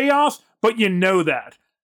bring chaos, but you know that.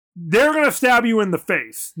 They're going to stab you in the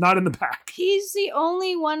face, not in the back. He's the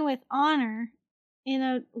only one with honor in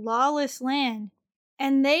a lawless land.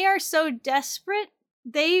 And they are so desperate,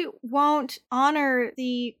 they won't honor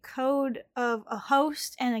the code of a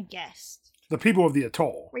host and a guest. The people of the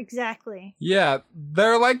atoll. Exactly. Yeah,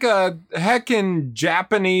 they're like a heckin'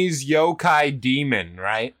 Japanese yokai demon,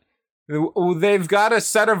 right? They've got a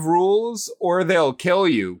set of rules or they'll kill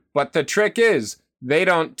you. But the trick is, they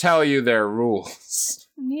don't tell you their rules.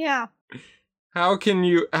 Yeah. How can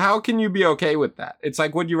you be okay with that? It's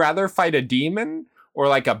like, would you rather fight a demon or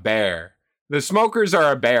like a bear? The smokers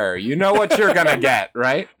are a bear. You know what you're gonna get,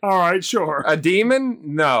 right? All right, sure. A demon?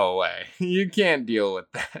 No way. You can't deal with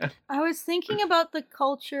that. I was thinking about the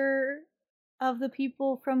culture of the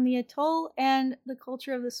people from the atoll and the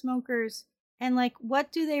culture of the smokers. And like,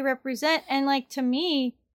 what do they represent? And like, to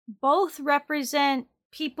me, both represent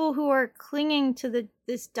people who are clinging to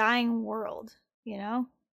this dying world, you know?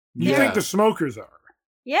 You think the smokers are?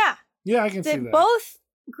 Yeah. Yeah, I can see That that. both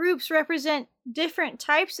groups represent different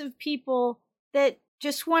types of people that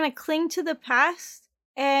just want to cling to the past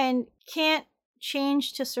and can't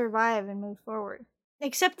change to survive and move forward.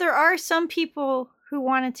 Except there are some people who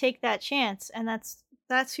want to take that chance, and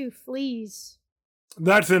that's who flees.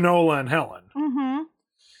 That's Enola and Helen. Mm-hmm.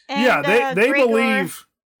 Yeah, they Gregor. believe.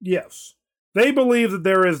 Yes, they believe that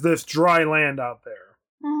there is this dry land out there,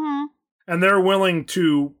 Mm-hmm. and they're willing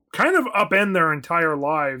to kind of upend their entire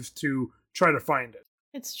lives to try to find it.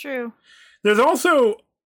 It's true. There's also,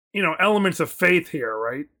 elements of faith here,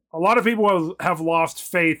 right? A lot of people have lost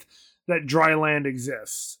faith that dry land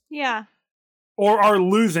exists, Yeah. or are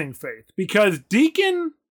losing faith because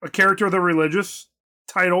Deacon, a character with a religious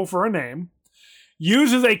title for a name,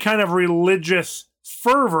 uses a kind of religious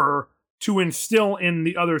fervor to instill in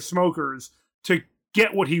the other smokers to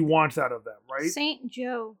get what he wants out of them, right? Saint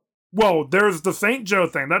Joe. Well, there's the St. Joe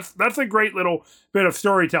thing. That's a great little bit of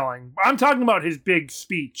storytelling. I'm talking about his big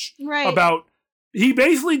speech Right. about he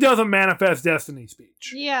basically does a manifest destiny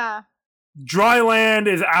speech. Yeah. Dry land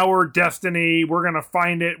is our destiny. We're going to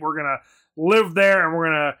find it. We're going to live there and we're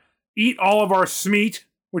going to eat all of our smeat,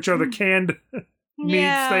 which are the canned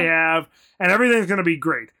meats they have, and everything's going to be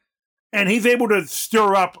great. And he's able to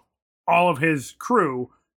stir up all of his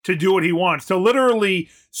crew to do what he wants, to literally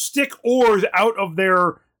stick oars out of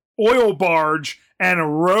their oil barge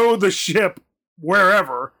and row the ship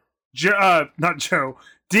wherever. Not Joe.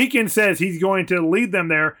 Deacon says he's going to lead them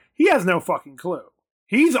there, he has no fucking clue.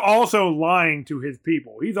 He's also lying to his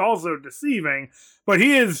people. He's also deceiving, but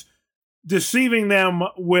he is deceiving them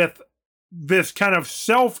with this kind of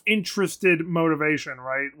self-interested motivation,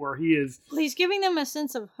 right? Where he is... Well, he's giving them a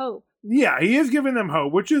sense of hope. Yeah, he is giving them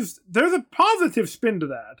hope, which is... There's a positive spin to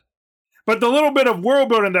that. But the little bit of world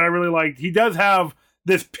building that I really liked, he does have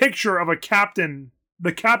this picture of a captain,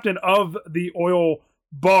 the captain of the oil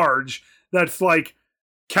barge, that's like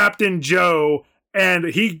Captain Joe, and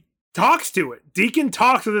he talks to it. Deacon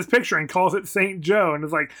talks to this picture and calls it St. Joe, and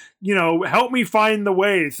is like, help me find the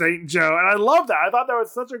way, St. Joe. And I love that. I thought that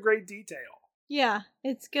was such a great detail. Yeah,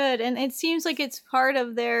 it's good. And it seems like it's part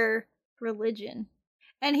of their religion.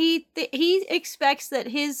 And he expects that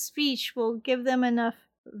his speech will give them enough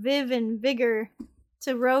viv and vigor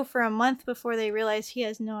to row for a month before they realize he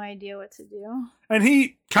has no idea what to do. And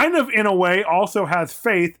he kind of, in a way, also has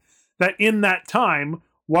faith that in that time,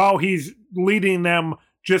 while he's leading them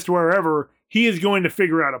just wherever, he is going to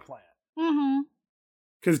figure out a plan. Mm-hmm.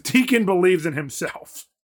 Because Deacon believes in himself.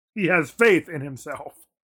 He has faith in himself.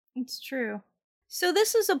 It's true. So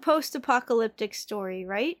this is a post-apocalyptic story,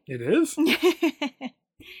 right? It is.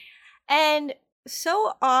 And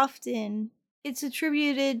so often it's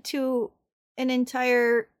attributed to an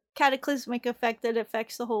entire cataclysmic effect that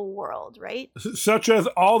affects the whole world, right? Such as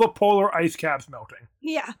all the polar ice caps melting.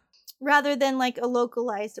 Yeah. Rather than like a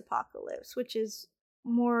localized apocalypse, which is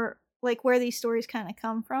more like where these stories kind of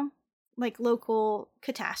come from. Like local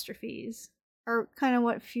catastrophes are kind of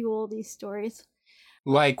what fuel these stories.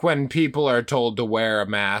 Like when people are told to wear a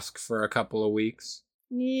mask for a couple of weeks.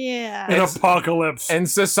 Yeah. An apocalypse. And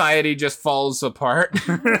society just falls apart.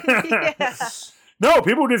 Yeah. No,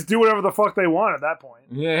 people just do whatever the fuck they want at that point.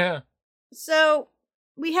 Yeah. So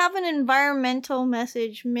we have an environmental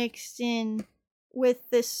message mixed in with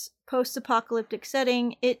this post-apocalyptic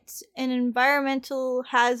setting. It's an environmental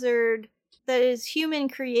hazard that is human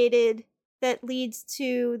created that leads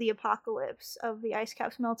to the apocalypse of the ice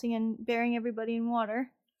caps melting and burying everybody in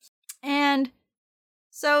water. And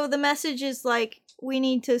so the message is like, we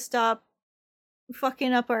need to stop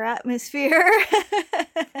fucking up our atmosphere,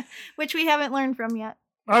 which we haven't learned from yet.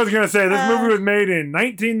 I was going to say, this movie was made in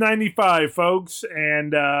 1995, folks.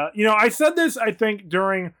 And, I said this, I think,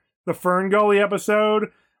 during the Fern Gully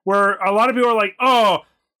episode, where a lot of people are like, oh,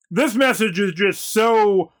 this message is just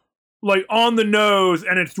so, like, on the nose,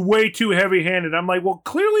 and it's way too heavy-handed. I'm like, well,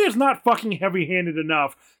 clearly it's not fucking heavy-handed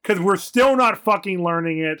enough, because we're still not fucking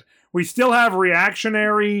learning it. We still have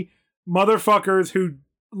reactionary motherfuckers who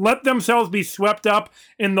let themselves be swept up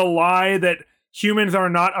in the lie that humans are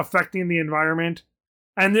not affecting the environment.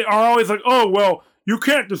 And they are always like, oh, well, you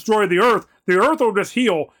can't destroy the Earth. The Earth will just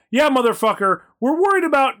heal. Yeah, motherfucker, we're worried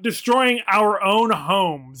about destroying our own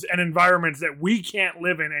homes and environments that we can't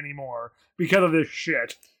live in anymore because of this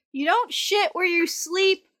shit. You don't shit where you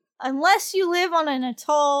sleep unless you live on an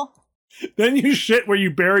atoll. Then you shit where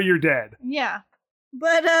you bury your dead. Yeah.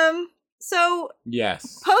 But, so...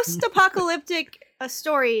 Yes. Post-apocalyptic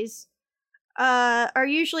stories are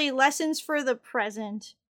usually lessons for the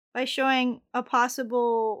present by showing a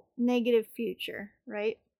possible negative future,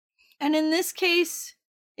 right? And in this case,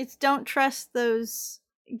 it's don't trust those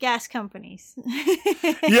gas companies.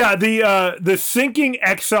 Yeah, the sinking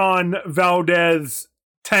Exxon Valdez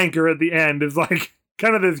tanker at the end is like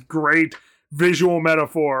kind of this great visual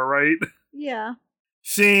metaphor, right? Yeah.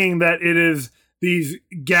 Seeing that it is these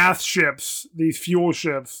gas ships, these fuel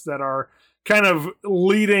ships that are kind of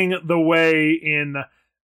leading the way in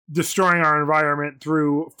destroying our environment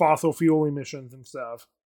through fossil fuel emissions and stuff.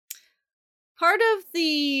 Part of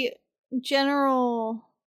the general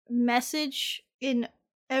message in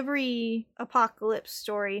every apocalypse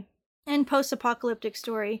story and post-apocalyptic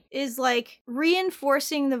story is like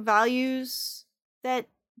reinforcing the values that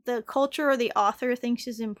the culture or the author thinks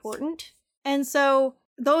is important. And so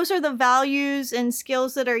those are the values and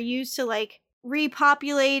skills that are used to like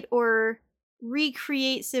repopulate or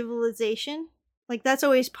recreate civilization. Like that's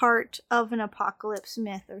always part of an apocalypse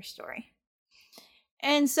myth or story.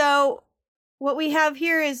 And so what we have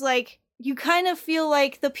here is like, you kind of feel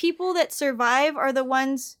like the people that survive are the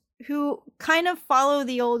ones who kind of follow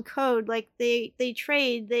the old code. Like they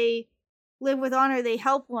trade, they live with honor, they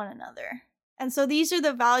help one another. And so these are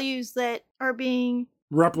the values that are being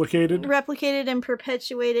replicated and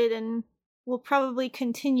perpetuated and will probably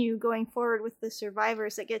continue going forward with the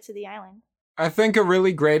survivors that get to the island. I think a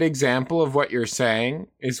really great example of what you're saying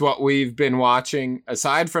is what we've been watching,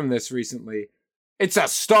 aside from this recently. It's a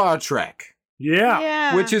Star Trek.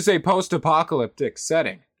 Yeah. Which is a post-apocalyptic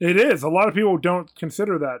setting. It is. A lot of people don't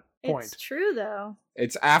consider that point. It's true, though.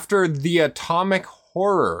 It's after the atomic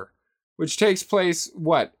horror, which takes place,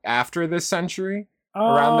 what, after this century?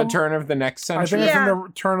 Around the turn of the next I century? think it's in Yeah.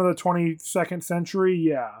 the turn of the 22nd century.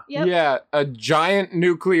 Yeah. Yep. Yeah, a giant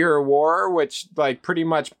nuclear war, which like pretty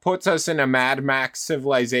much puts us in a Mad Max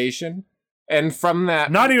civilization. And from that,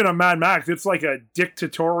 Not even a Mad Max. It's like a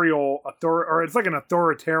dictatorial or it's like an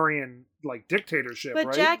authoritarian like dictatorship, But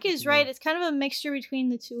right? Jack is right. It's kind of a mixture between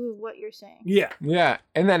the two of what you're saying. Yeah. yeah,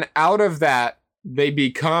 and then out of that, they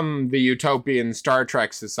become the utopian Star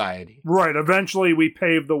Trek society. Right. Eventually, we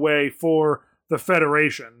pave the way for the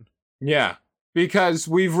Federation. Yeah, because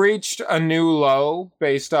we've reached a new low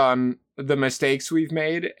based on the mistakes we've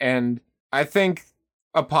made, and I think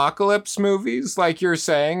apocalypse movies, like you're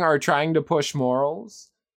saying, are trying to push morals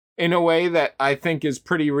in a way that I think is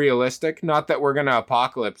pretty realistic. Not that we're gonna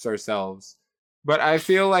apocalypse ourselves, but I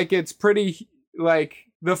feel like it's pretty, like,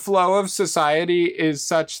 the flow of society is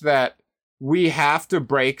such that we have to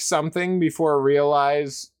break something before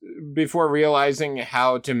realizing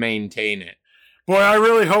how to maintain it. Boy, I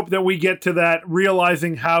really hope that we get to that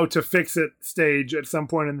realizing how to fix it stage at some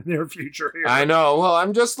point in the near future here. I know. Well,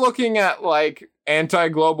 I'm just looking at like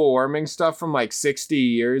anti-global warming stuff from like 60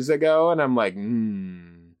 years ago, and I'm like,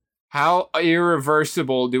 how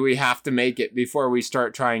irreversible do we have to make it before we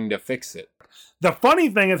start trying to fix it? The funny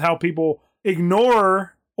thing is how people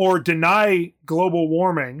ignore or deny global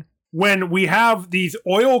warming when we have these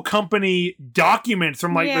oil company documents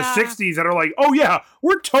from like Yeah. the 60s that are like, oh yeah,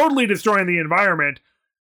 we're totally destroying the environment.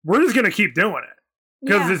 We're just going to keep doing it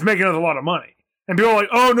because Yeah. it's making us a lot of money. And people are like,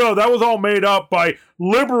 oh no, that was all made up by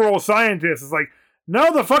liberal scientists. It's like,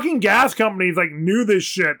 no, the fucking gas companies like knew this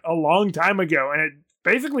shit a long time ago, and it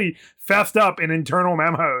basically fessed up in internal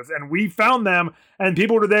memos, and we found them, and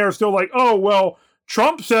people today are still like, oh, well,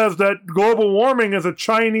 Trump says that global warming is a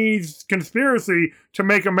Chinese conspiracy to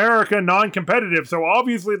make America non-competitive, so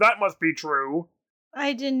obviously that must be true.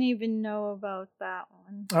 I didn't even know about that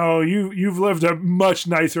one. Oh, you've lived a much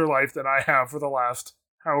nicer life than I have for the last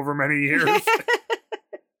however many years.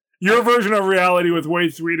 Your version of reality was way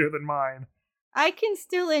sweeter than mine. I can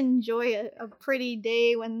still enjoy a pretty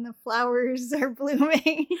day when the flowers are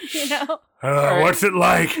blooming, you know? What's it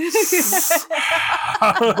like?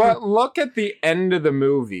 But look at the end of the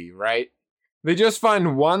movie, right? They just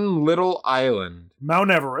find one little island.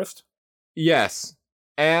 Mount Everest. Yes.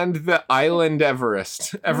 And the island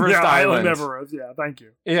Everest. Everest yeah, Island. Everest. Yeah, thank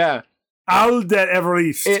you. Yeah. Aldet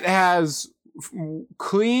Everest. It has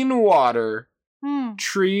clean water,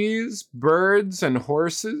 trees, birds, and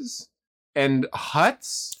horses, and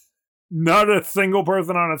huts. Not a single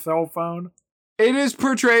person on a cell phone. It is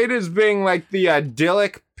portrayed as being like the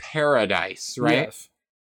idyllic paradise, right? Yes.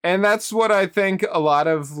 And that's what I think a lot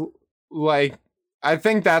of, like, I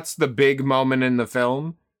think that's the big moment in the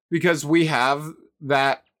film, because we have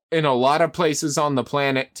that in a lot of places on the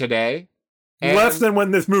planet today. And Less than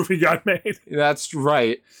when this movie got made. that's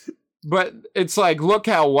right. But it's like, look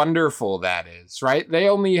how wonderful that is, right? They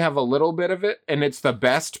only have a little bit of it, and it's the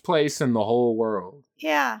best place in the whole world.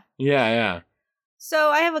 Yeah. Yeah. So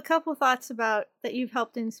I have a couple thoughts about that you've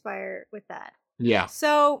helped inspire with that. Yeah.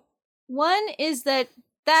 So one is that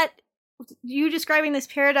you describing this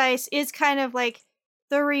paradise is kind of like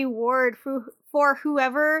the reward for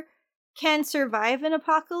whoever can survive an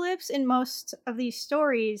apocalypse in most of these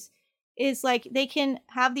stories. Is like they can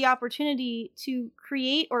have the opportunity to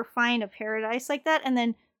create or find a paradise like that and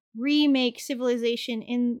then remake civilization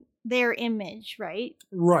in their image, right?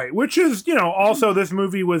 Right. Which is, also this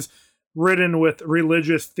movie was written with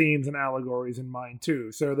religious themes and allegories in mind,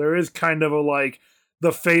 too. So there is kind of a like,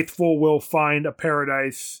 the faithful will find a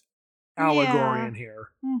paradise allegory Yeah. in here.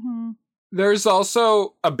 Mm-hmm. There's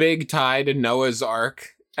also a big tie to Noah's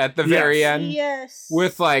Ark at the very Yes. end. Yes.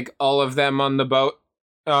 With like all of them on the boat,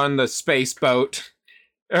 on the space boat,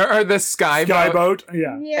 or the sky boat. Skyboat.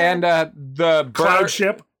 Yeah. Yeah. And the Cloud bird,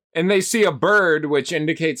 ship. and they see a bird, which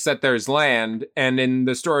indicates that there's land. And in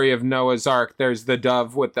the story of Noah's Ark, there's the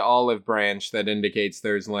dove with the olive branch that indicates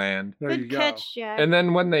there's land. There you Good go. catch, Jack. And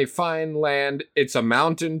then when they find land, it's a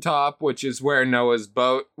mountaintop, which is where Noah's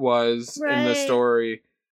boat was in the Right. story.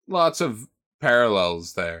 Lots of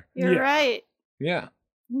parallels there. You're Yeah. right. Yeah.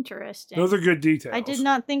 Interesting. Those are good details. I did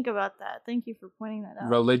not think about that. Thank you for pointing that out.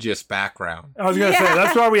 Religious background. I was going to say, Yeah.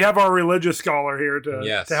 that's why we have our religious scholar here to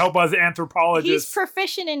Yes. help us He's anthropologists.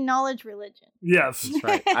 proficient in knowledge religion. Yes. That's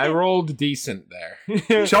right. I rolled decent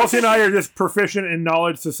there. Chelsea and I are just proficient in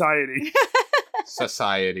knowledge society.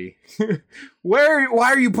 Society. Why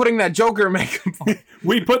are you putting that Joker makeup on?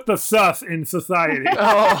 We put the sus in society.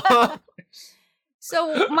 Oh.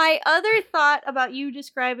 So my other thought about you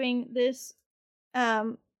describing this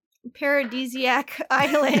paradisiac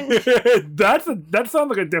island. That sounds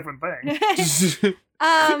like a different thing.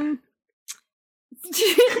 I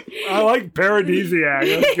like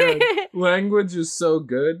paradisiac. That's good. Language is so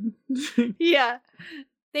good. Yeah.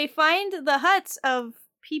 They find the huts of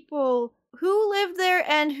people who lived there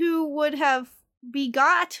and who would have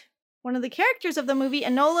begot one of the characters of the movie,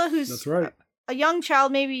 Enola, who's That's right. a young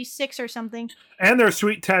child, maybe 6 or something. And their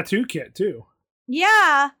sweet tattoo kit, too.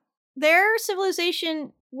 Yeah. Their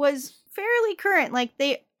civilization was fairly current. Like,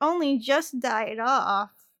 they only just died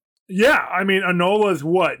off. Yeah, I mean, Enola's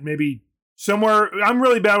what? Maybe somewhere... I'm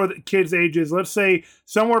really bad with kids' ages. Let's say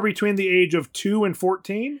somewhere between the age of 2 and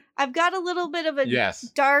 14? I've got a little bit of a Yes.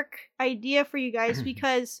 dark idea for you guys,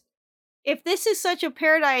 because if this is such a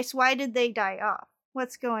paradise, why did they die off?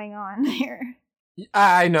 What's going on there?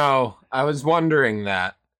 I know. I was wondering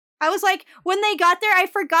that. I was like, when they got there, I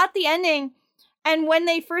forgot the ending. And when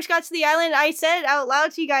they first got to the island, I said out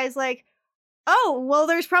loud to you guys, like, oh, well,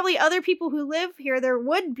 there's probably other people who live here. There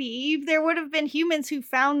would be. There would have been humans who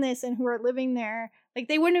found this and who are living there. Like,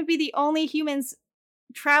 they wouldn't be the only humans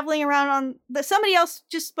traveling around on somebody else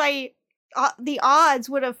just by the odds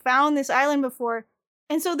would have found this island before.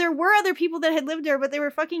 And so there were other people that had lived there, but they were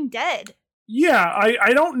fucking dead. Yeah,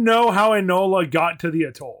 I don't know how Enola got to the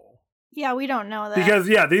atoll. Yeah, we don't know that. Because,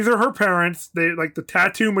 yeah, these are her parents. They, like, the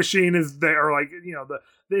tattoo machine is there, or, like, you know,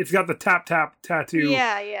 it's got the tap-tap tattoo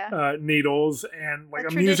needles and,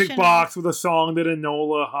 like, a music box with a song that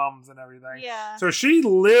Enola hums and everything. Yeah. So she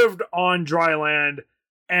lived on dry land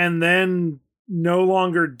and then no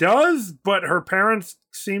longer does, but her parents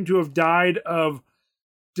seem to have died of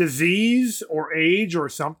disease or age or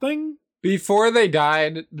something. Before they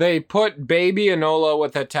died, they put baby Enola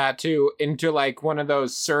with a tattoo into like one of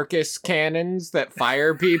those circus cannons that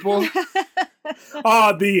fire people.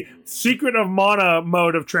 The Secret of Mana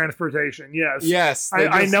mode of transportation. Yes. Yes.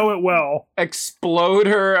 I know it well. Explode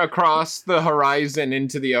her across the horizon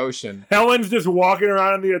into the ocean. Helen's just walking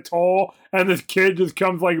around in the atoll, and this kid just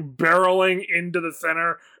comes like barreling into the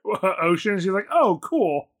center ocean. She's like, oh,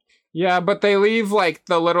 cool. Yeah, but they leave like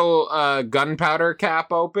the little gunpowder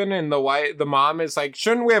cap open, and the mom is like,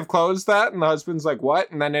 shouldn't we have closed that? And the husband's like, what?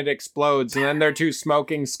 And then it explodes, and then there are 2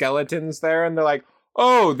 smoking skeletons there, and they're like,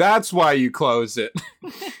 oh, that's why you close it.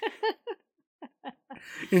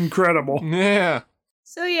 Incredible. Yeah.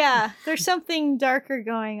 So yeah, there's something darker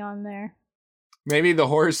going on there. Maybe the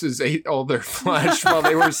horses ate all their flesh while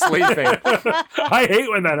they were sleeping. I hate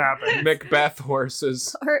when that happens. Macbeth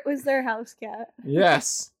horses. Or it was their house cat.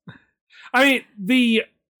 Yes. I mean, the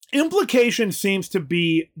implication seems to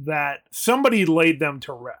be that somebody laid them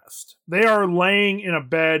to rest. They are laying in a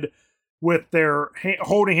bed with their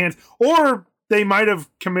holding hands, or they might have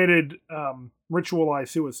committed ritualized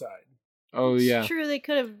suicide. Oh, yeah. It's true, they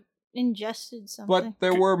could have ingested something. But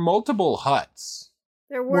there were multiple huts.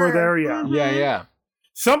 There were. Were there, yeah. Mhm. Yeah.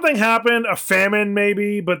 Something happened, a famine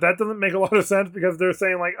maybe, but that doesn't make a lot of sense because they're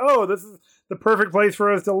saying like, oh, this is the perfect place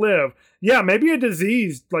for us to live. Yeah, maybe a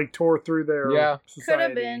disease like tore through their society. Could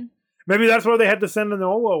have been. Maybe that's why they had to send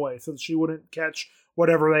Enola away, so that she wouldn't catch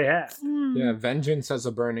whatever they had. Yeah, vengeance as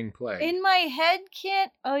a burning plague. In my head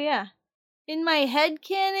In my head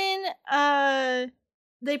canon,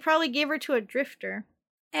 they probably gave her to a drifter.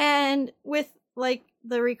 And with like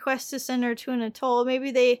the request to send her to an atoll,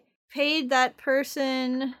 maybe they paid that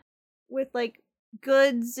person with like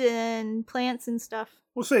goods and plants and stuff.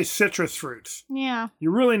 We'll say citrus fruits. Yeah,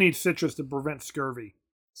 You really need citrus to prevent scurvy.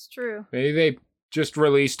 it's true. Maybe they just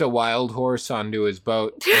released a wild horse onto his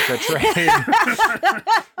boat with a trade.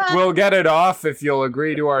 We'll get it off if you'll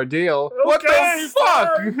agree to our deal. What Okay,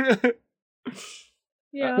 the fuck?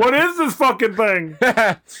 Yeah. What is this fucking thing?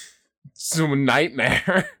 It's a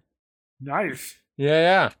nightmare. Nice.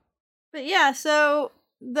 Yeah. But yeah, so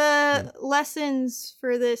the lessons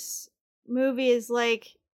for this movie is like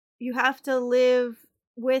you have to live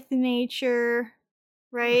with nature,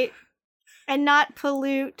 right? And not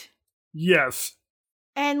pollute. Yes.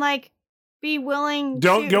 And like be willing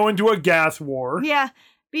Don't to go into a gas war. Yeah,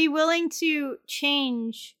 be willing to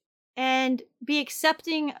change and be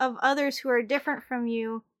accepting of others who are different from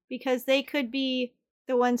you because they could be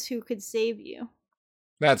the ones who could save you.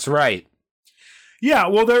 That's right. Yeah,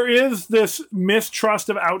 well, there is this mistrust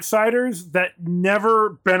of outsiders that never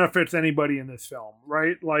benefits anybody in this film,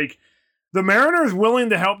 right? Like, the Mariner is willing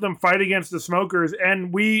to help them fight against the smokers,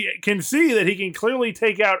 and we can see that he can clearly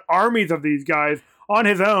take out armies of these guys on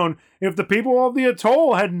his own. If the people of the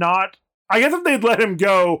atoll had not... I guess if they'd let him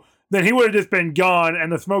go, then he would have just been gone,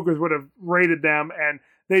 and the smokers would have raided them, and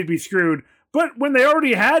they'd be screwed. But when they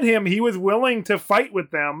already had him, he was willing to fight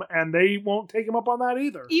with them, and they won't take him up on that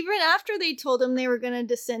either. Even after they told him they were going to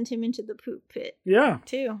descend him into the poop pit, Yeah.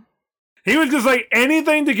 too. He was just like,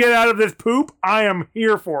 anything to get out of this poop, I am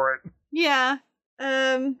here for it. Yeah.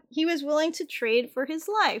 He was willing to trade for his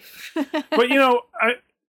life. But, you know,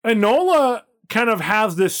 Enola kind of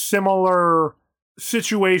has this similar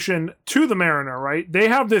situation to the Mariner, right? They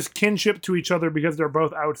have this kinship to each other because they're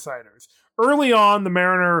both outsiders. Early on, the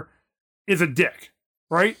Mariner is a dick,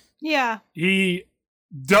 right? Yeah. He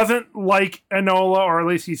doesn't like Enola, or at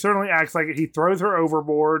least he certainly acts like it. He throws her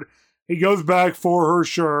overboard. He goes back for her,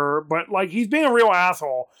 sure, but like he's being a real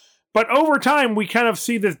asshole. But over time, we kind of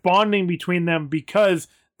see this bonding between them because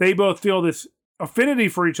they both feel this affinity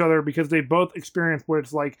for each other because they both experience what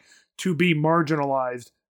it's like to be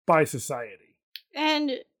marginalized by society.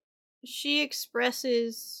 And she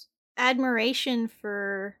expresses admiration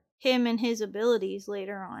for him and his abilities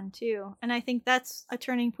later on, too. And I think that's a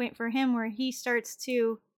turning point for him where he starts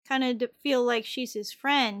to kind of feel like she's his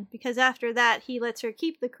friend, because after that, he lets her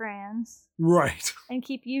keep the crayons. Right. And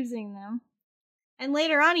keep using them. And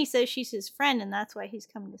later on, he says she's his friend, and that's why he's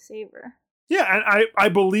coming to save her. Yeah, and I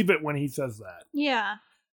believe it when he says that. Yeah.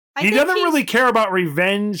 He doesn't really care about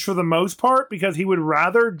revenge for the most part because he would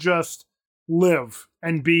rather just live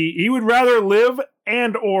and be. He would rather live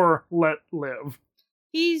and or let live.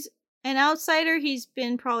 He's an outsider. He's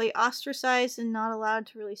been probably ostracized and not allowed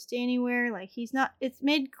to really stay anywhere. Like, he's not, it's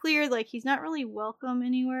made clear, like, he's not really welcome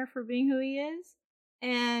anywhere for being who he is.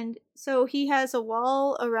 And so he has a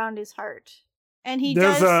wall around his heart. And I think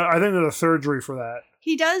there's a surgery for that.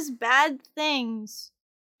 He does bad things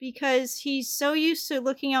because he's so used to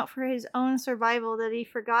looking out for his own survival that he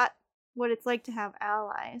forgot what it's like to have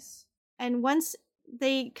allies. And once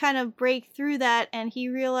they kind of break through that and he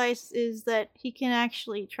realizes that he can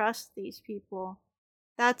actually trust these people,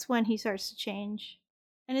 that's when he starts to change.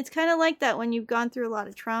 And it's kind of like that when you've gone through a lot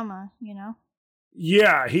of trauma, you know?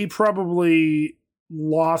 Yeah, he probably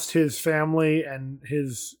lost his family and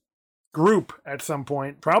his group at some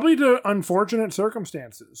point, probably to unfortunate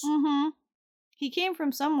circumstances. Mm-hmm. He came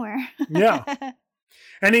from somewhere. Yeah.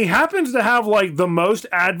 And he happens to have like the most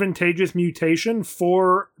advantageous mutation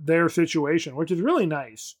for their situation, which is really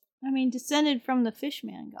nice. I mean, descended from the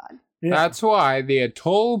Fishman god. Yeah. That's why the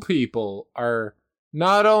Atoll people are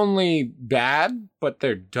not only bad, but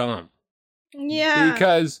they're dumb. Yeah.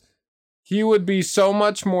 Because he would be so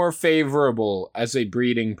much more favorable as a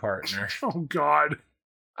breeding partner. Oh, God.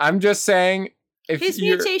 I'm just saying, if his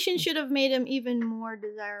you're mutation should have made him even more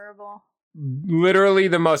desirable. literally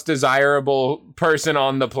the most desirable person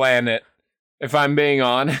on the planet, if I'm being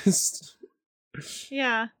honest.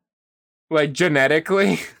 Yeah. Like,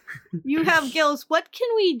 genetically. You have gills. What can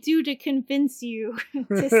we do to convince you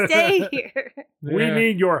to stay here? We Yeah.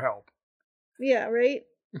 need your help. Yeah, right?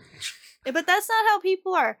 But that's not how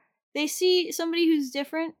people are. They see somebody who's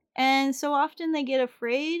different, and so often they get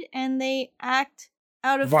afraid, and they act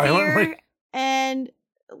out of Violently? fear, and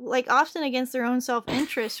like often against their own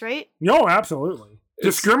self-interest, right? No, absolutely.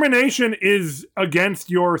 It's- Discrimination is against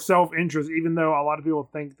your self-interest, even though a lot of people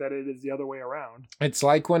think that it is the other way around. It's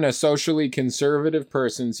like when a socially conservative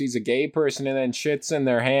person sees a gay person and then shits in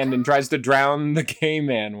their hand and tries to drown the gay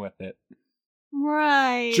man with it.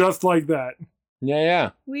 Right. Just like that.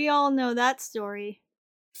 Yeah. We all know that story.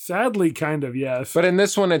 Sadly, kind of, yes. But in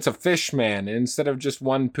this one, it's a fish man. Instead of just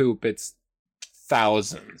one poop, it's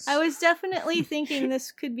thousands. I was definitely thinking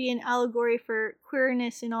this could be an allegory for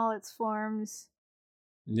queerness in all its forms.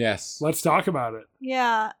 Yes. Let's talk about it.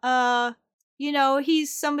 Yeah, you know,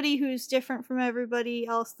 he's somebody who's different from everybody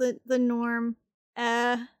else, the norm.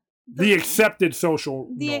 The accepted social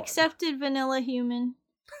The norm. accepted vanilla human.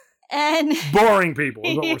 And Boring people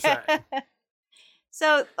is what we're saying.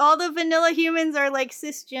 So all the vanilla humans are like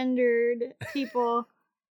cisgendered people.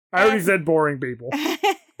 I already said boring people.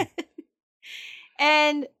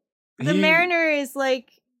 And the He- mariner is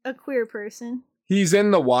like a queer person. He's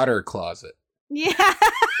in the water closet. Yeah.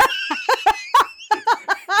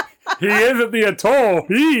 He is at the atoll.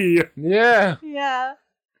 Yeah. Yeah.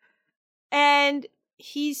 And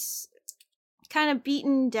he's kind of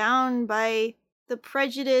beaten down by the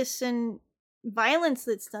prejudice and violence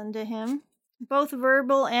that's done to him, both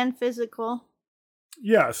verbal and physical.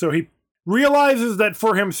 Yeah, so he realizes that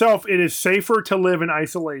for himself it is safer to live in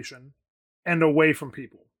isolation and away from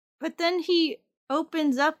people. But then he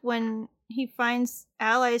opens up when he finds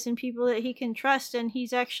allies and people that he can trust, and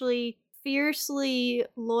he's actually fiercely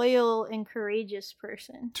loyal and courageous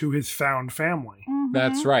person. To his found family.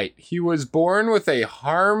 That's right. He was born with a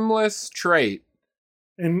harmless trait.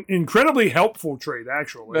 An incredibly helpful trait,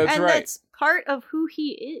 actually. That's and right. that's part of who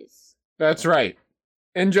he is. That's right.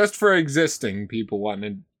 And just for existing, people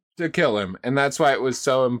wanted to kill him. And that's why it was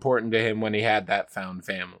so important to him when he had that found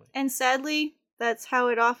family. And sadly, that's how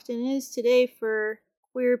it often is today for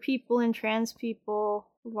queer people and trans people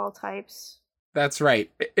of all types. That's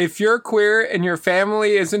right. If you're queer and your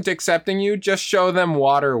family isn't accepting you, just show them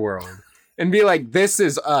Waterworld. And be like, this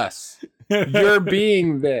is us. You're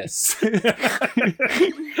being this.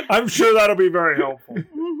 I'm sure that'll be very helpful.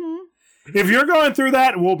 Mm-hmm. If you're going through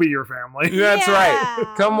that, we'll be your family. That's Yeah.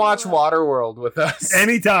 right. Come watch Waterworld with us.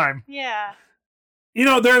 Anytime. Yeah. You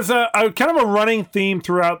know, there's a kind of a running theme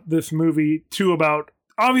throughout this movie, too, about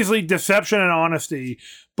obviously deception and honesty,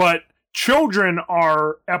 but children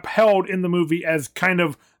are upheld in the movie as kind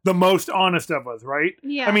of the most honest of us, right?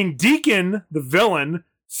 Yeah. I mean, Deacon, the villain,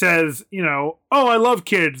 says, oh, I love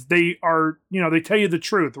kids. They are, they tell you the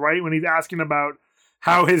truth, right? When he's asking about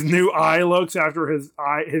how his new eye looks after his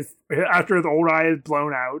old eye is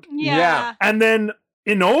blown out. Yeah. And then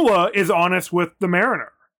Enola is honest with the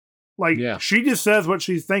Mariner. Like, Yeah. she just says what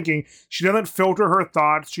she's thinking. She doesn't filter her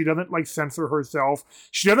thoughts. She doesn't, censor herself.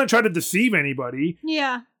 She doesn't try to deceive anybody.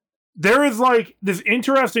 Yeah. There is, this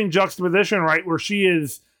interesting juxtaposition, right, where she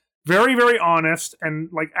is very, very honest and,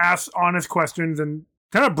 asks honest questions and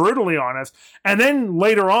kind of brutally honest. And then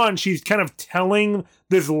later on, she's kind of telling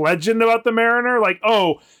this legend about the Mariner,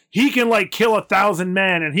 he can, kill 1,000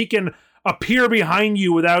 men and he can appear behind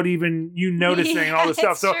you without even you noticing and all this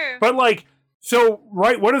stuff. That's true. But,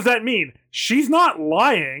 right, what does that mean? She's not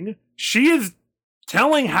lying. She is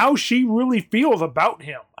telling how she really feels about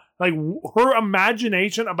him. Her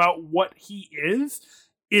imagination about what he is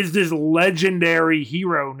this legendary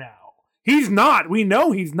hero now. He's not. We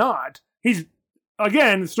know he's not. He's,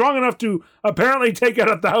 again, strong enough to apparently take out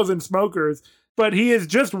 1,000 smokers, but he is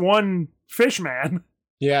just one fish man.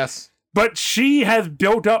 Yes. But she has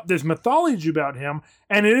built up this mythology about him,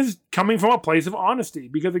 and it is coming from a place of honesty.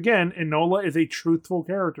 Because, again, Enola is a truthful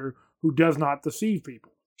character who does not deceive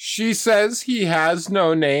people. She says he has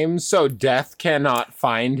no name, so death cannot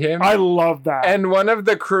find him. I love that. And one of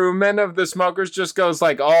the crewmen of the smokers just goes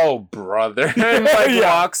oh, brother, and Yeah.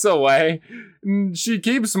 walks away. And she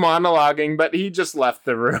keeps monologuing, but he just left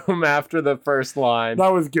the room after the first line.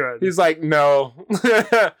 That was good. He's like, no,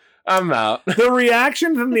 I'm out. The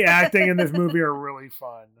reactions and the acting in this movie are really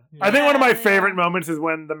fun. I think one of my favorite moments is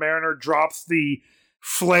when the Mariner drops the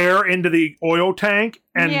flare into the oil tank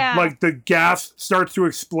and the gas starts to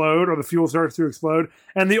explode or the fuel starts to explode.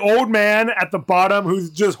 And the old man at the bottom, whose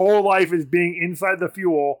just whole life is being inside the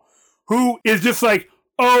fuel, who is just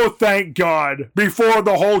oh, thank God, before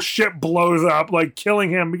the whole ship blows up, killing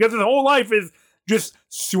him, because his whole life is just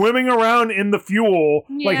swimming around in the fuel,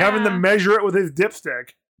 having to measure it with his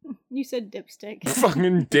dipstick. You said dipstick.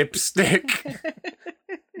 Fucking dipstick.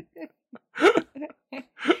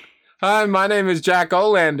 Hi, my name is Jack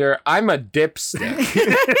Olander. I'm a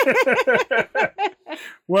dipstick.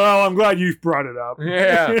 Well, I'm glad you brought it up.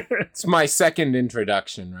 Yeah. It's my second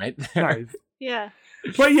introduction, right? Nice. Yeah.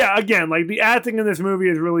 But yeah, again, the acting in this movie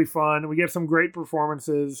is really fun. We get some great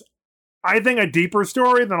performances. I think a deeper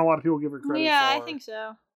story than a lot of people give it credit for. Yeah, I think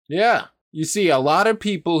so. Yeah. You see, a lot of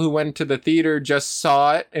people who went to the theater just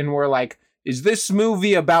saw it and were like, is this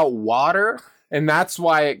movie about water? And that's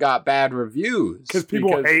why it got bad reviews. Because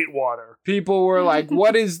people hate water. People were like,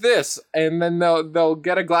 what is this? And then they'll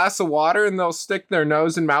get a glass of water and they'll stick their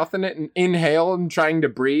nose and mouth in it and inhale and trying to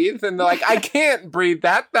breathe. And they're like, I can't breathe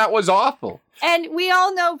that. That was awful. And we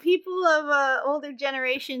all know people of older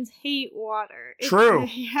generations hate water. True.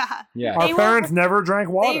 Yeah. Yeah. Our They parents won't- never drank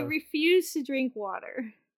water. They refuse to drink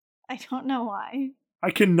water. I don't know why. I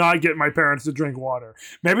cannot get my parents to drink water.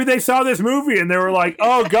 Maybe they saw this movie and they were like,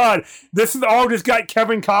 oh God, this is all just got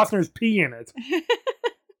Kevin Costner's pee in it.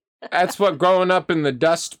 That's what growing up in the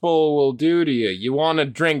Dust Bowl will do to you. You want to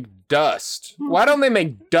drink dust. Why don't they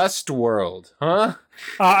make Dust World, huh?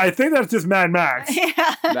 I think that's just Mad Max.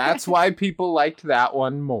 Yeah. That's why people liked that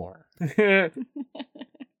one more.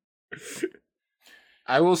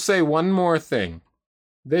 I will say one more thing.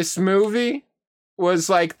 This movie was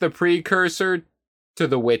like the precursor to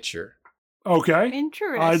The Witcher. Okay.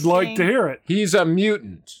 Interesting. I'd like to hear it. He's a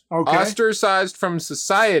mutant, Okay. ostracized from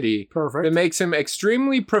society, Perfect. that makes him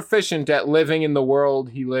extremely proficient at living in the world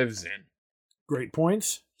he lives in. Great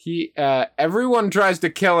points. Everyone tries to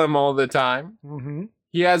kill him all the time. Mm-hmm.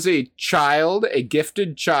 He has a child, a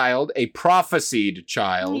gifted child, a prophesied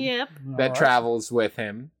child Yep. that travels with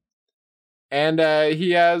him. And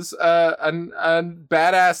he has a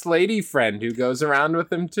badass lady friend who goes around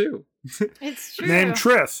with him too. It's true. Named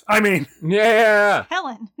Triss. I mean, Yeah,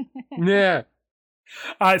 Helen. yeah,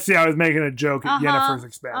 I see. I was making a joke at Uh-huh. Yennefer's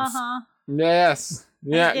expense. Uh-huh. yes.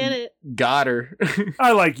 Yeah, I get it. got her.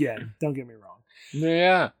 I like Yen. Don't get me wrong.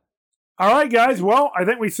 Yeah. All right, guys. Well, I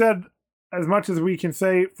think we said as much as we can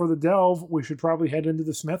say for the delve. We should probably head into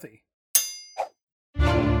the smithy.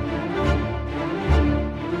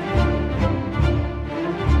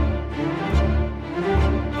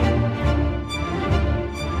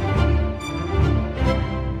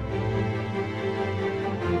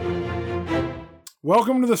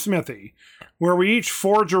 Welcome to the Smithy, where we each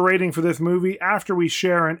forge a rating for this movie after we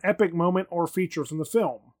share an epic moment or feature from the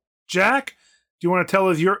film. Jack, do you want to tell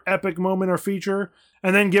us your epic moment or feature,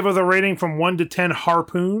 and then give us a rating from 1 to 10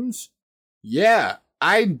 harpoons? Yeah,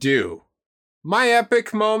 I do. My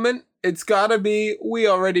epic moment, it's gotta be, we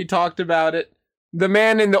already talked about it, the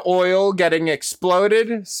man in the oil getting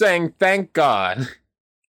exploded, saying thank God.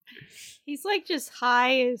 He's like just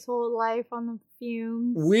high his whole life on the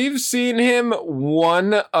fumes. We've seen him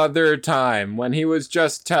one other time when he was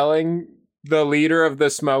just telling the leader of the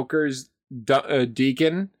smokers,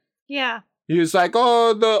 Deacon. Yeah. He was like,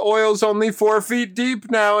 oh, the oil's only 4 feet deep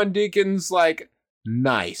now. And Deacon's like,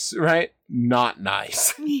 nice, right? Not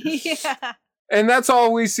nice. Yeah. And that's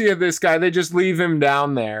all we see of this guy. They just leave him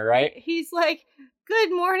down there, right? He's like,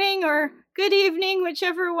 good morning or good evening,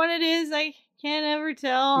 whichever one it is. I can't ever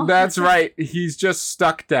tell. That's right. He's just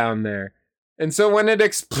stuck down there. And so when it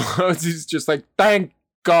explodes, he's just like, thank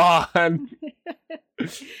God.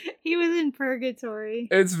 He was in purgatory.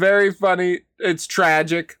 It's very funny. It's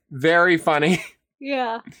tragic. Very funny.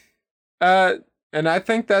 Yeah. And I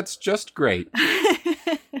think that's just great.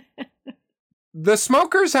 The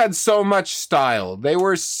smokers had so much style. They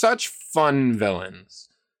were such fun villains,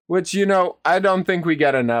 which, you know, I don't think we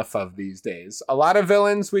get enough of these days. A lot of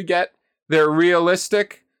villains we get, they're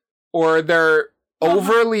realistic or they're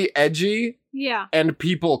overly edgy, Yeah. and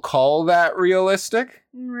people call that realistic.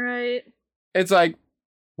 Right. It's like,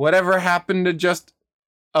 whatever happened to just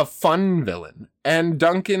a fun villain? And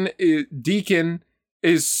Deacon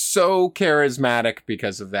is so charismatic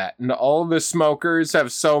because of that. And all the smokers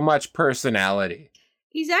have so much personality.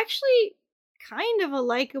 He's actually kind of a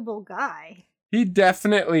likable guy. He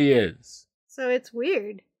definitely is. So it's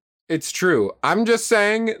weird. It's true. I'm just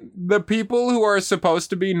saying the people who are supposed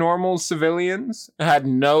to be normal civilians had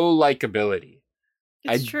no likability.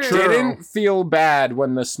 It's I true. didn't feel bad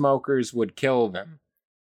when the smokers would kill them.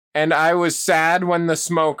 And I was sad when the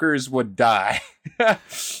smokers would die.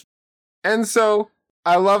 And so,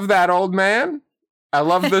 I love that old man. I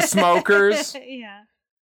love the smokers. Yeah.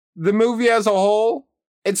 The movie as a whole,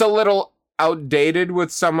 it's a little outdated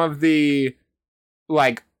with some of the,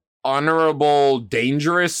 like, honorable,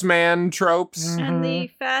 dangerous man tropes. And the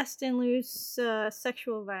fast and loose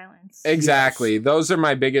sexual violence. Exactly. Yes. Those are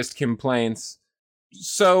my biggest complaints.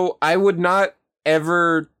 So I would not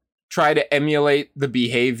ever try to emulate the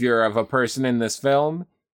behavior of a person in this film.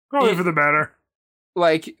 Probably for the better.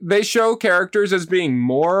 Like, they show characters as being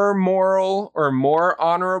more moral or more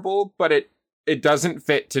honorable, but it doesn't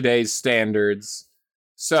fit today's standards.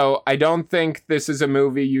 So I don't think this is a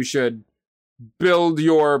movie you should build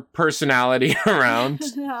your personality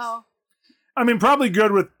around. No. I mean, probably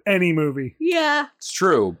good with any movie. Yeah. It's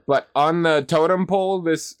true, but on the totem pole,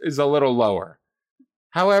 this is a little lower.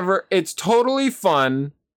 However, it's totally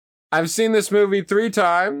fun. I've seen this movie 3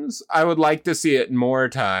 times. I would like to see it more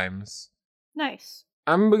times. Nice.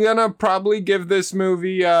 I'm gonna probably give this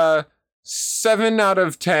movie 7 out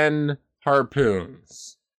of 10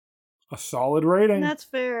 harpoons. A solid rating. That's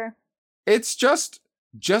fair. It's just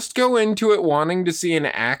go into it wanting to see an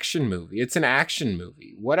action movie. It's an action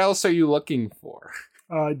movie. What else are you looking for?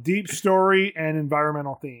 Deep story and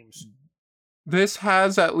environmental themes. This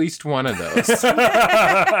has at least one of those.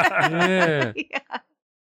 Yeah. Yeah.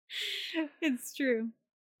 It's true.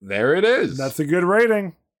 There it is. That's a good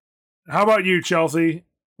rating. How about you, Chelsea?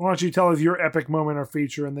 Why don't you tell us your epic moment or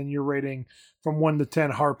feature and then your rating from 1 to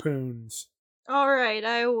 10 harpoons? All right,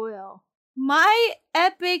 I will. My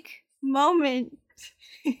epic moment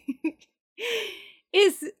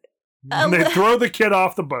is They throw the kid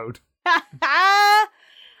off the boat.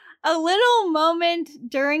 a little moment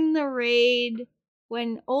during the raid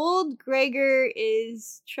when old Gregor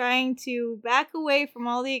is trying to back away from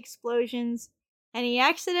all the explosions and he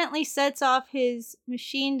accidentally sets off his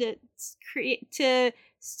machine to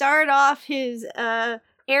start off his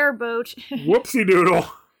airboat. Whoopsie doodle.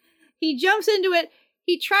 He jumps into it.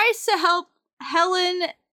 He tries to help Helen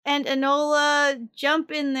and Enola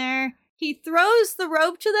jump in there. He throws the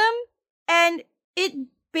rope to them, and it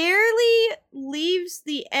barely leaves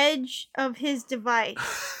the edge of his device.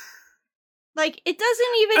 Like, it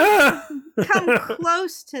doesn't even come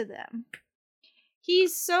close to them.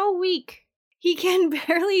 He's so weak. He can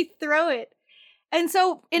barely throw it. And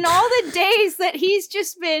so in all the days that he's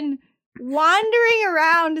just been wandering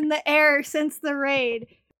around in the air since the raid,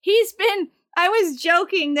 I was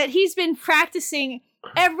joking that he's been practicing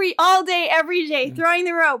all day, every day, throwing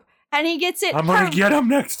the rope. And he gets it. I'm going to get him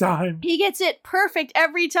next time. He gets it perfect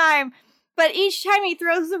every time. But each time he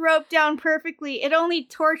throws the rope down perfectly, it only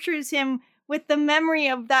tortures him with the memory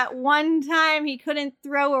of that one time he couldn't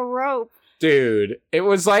throw a rope. Dude, it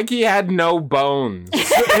was like he had no bones.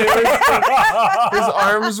 His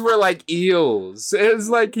arms were like eels. It was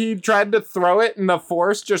like he tried to throw it and the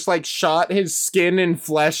force just like shot his skin and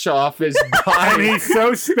flesh off his And body. he's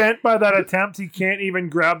so spent by that attempt, he can't even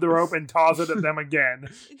grab the rope and toss it at them again.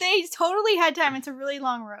 They totally had time. It's a really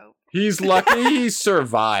long rope. He's lucky he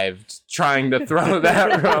survived trying to throw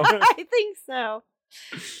that rope. I think so.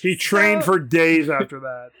 He trained for days after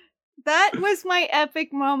that. That was my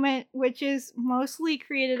epic moment, which is mostly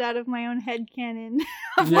created out of my own headcanon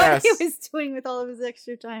of what he Yes. was doing with all of his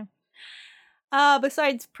extra time.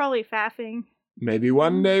 Besides probably faffing. Maybe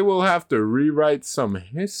one day we'll have to rewrite some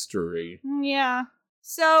history. Yeah.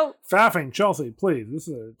 So, Faffing, Chelsea, please. This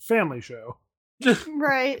is a family show.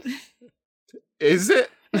 right. Is it?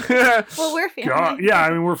 Well, we're family. God, yeah, I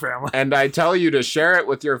mean, we're family. And I tell you to share it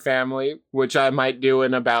with your family, which I might do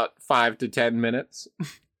in about 5 to 10 minutes.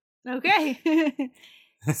 Okay.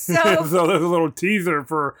 So So, there's a little teaser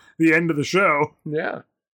for the end of the show. Yeah.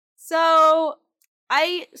 so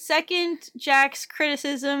I second Jack's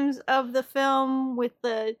criticisms of the film with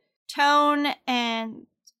the tone and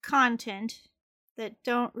content that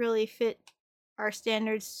don't really fit our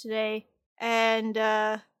standards today. And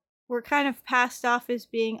were kind of passed off as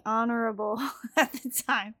being honorable at the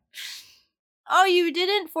time. Oh, you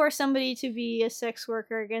didn't force somebody to be a sex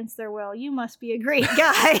worker against their will. You must be a great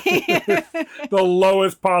guy. The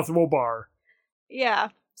lowest possible bar. Yeah.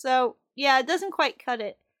 So, yeah, it doesn't quite cut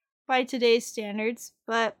it by today's standards.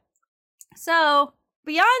 But, so,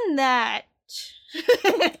 beyond that,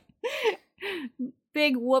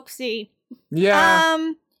 big whoopsie.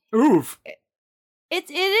 Yeah. Oof. It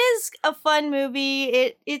is a fun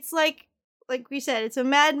movie. It's like we said, it's a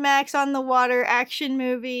Mad Max on the water action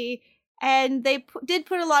movie. And they did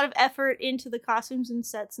put a lot of effort into the costumes and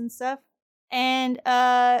sets and stuff. And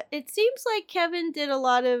it seems like Kevin did a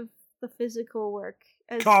lot of the physical work.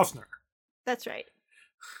 Costner. That's right.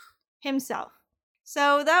 Himself.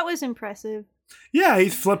 So that was impressive. Yeah,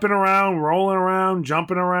 he's flipping around, rolling around,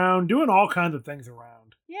 jumping around, doing all kinds of things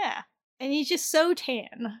around. Yeah. And he's just so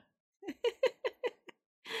tan.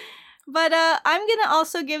 But I'm going to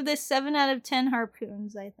also give this 7 out of 10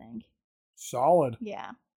 harpoons, I think. Solid.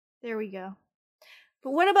 Yeah. There we go.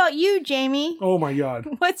 But what about you, Jamie? Oh my god.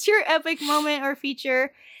 What's your epic moment or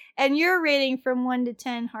feature and your rating from 1 to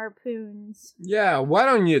 10 harpoons? Yeah, why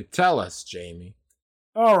don't you tell us, Jamie?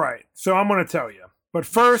 All right, so I'm going to tell you. But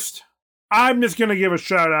first, I'm just going to give a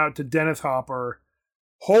shout out to Dennis Hopper.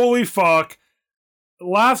 Holy fuck.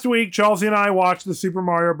 Last week, Chelsea and I watched the Super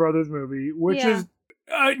Mario Brothers movie, which is,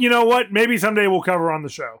 you know what? Maybe someday we'll cover on the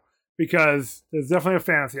show because there's definitely a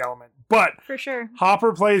fantasy element. But For sure.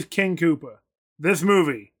 Hopper plays King Koopa. This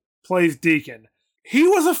movie plays Deacon. He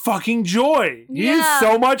was a fucking joy. He is Yeah.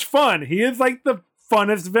 so much fun. He is like the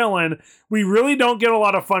funnest villain. We really don't get a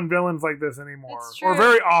lot of fun villains like this anymore. It's Or true.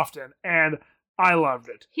 very often. And I loved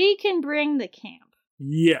it. He can bring the camp.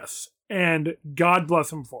 Yes. And God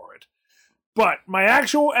bless him for it. But my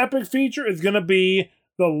actual epic feature is going to be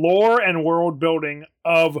the lore and world building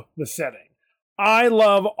of the setting. I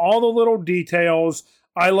love all the little details.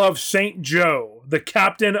 I love St. Joe, the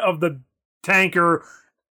captain of the tanker,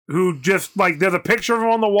 who just, like, there's a picture of him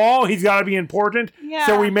on the wall. He's got to be important. Yeah.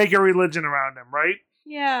 So we make a religion around him, right?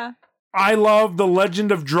 Yeah. I love the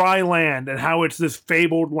legend of dry land and how it's this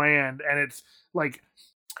fabled land. And it's, like,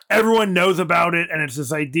 everyone knows about it. And it's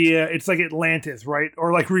this idea. It's like Atlantis, right?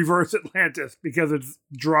 Or, like, reverse Atlantis because it's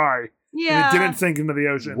dry. Yeah. And it didn't sink into the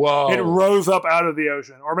ocean. Whoa. It rose up out of the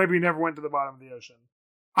ocean. Or maybe never went to the bottom of the ocean.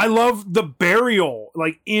 I love the burial,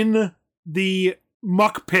 like in the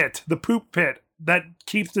muck pit, the poop pit that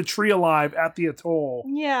keeps the tree alive at the atoll.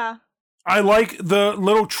 Yeah. I like the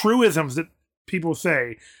little truisms that people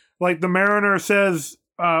say. Like the mariner says,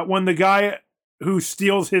 when the guy who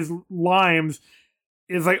steals his limes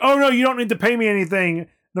is like, oh no, you don't need to pay me anything.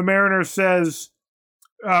 The mariner says,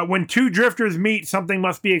 when two drifters meet, something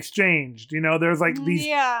must be exchanged. You know, there's like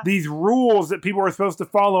these rules that people are supposed to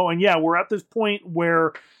follow. And yeah, we're at this point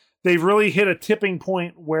where they've really hit a tipping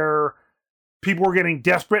point where people are getting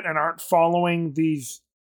desperate and aren't following these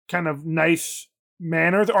kind of nice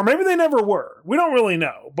manners. Or maybe they never were. We don't really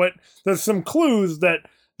know. But there's some clues that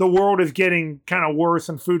the world is getting kind of worse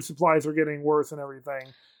and food supplies are getting worse and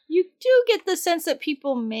everything. You do get the sense that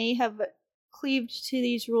people may have cleaved to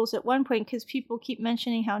these rules at one point because people keep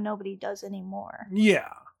mentioning how nobody does anymore. Yeah.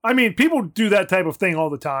 I mean, people do that type of thing all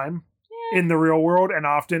the time in the real world, and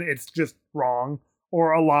often it's just wrong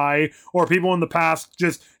or a lie, or people in the past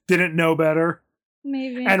just didn't know better.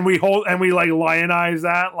 Maybe. And we like lionize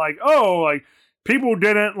that, like, oh, like people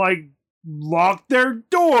didn't like lock their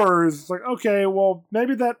doors. It's like, okay, well,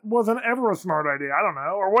 maybe that wasn't ever a smart idea. I don't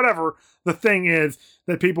know, or whatever the thing is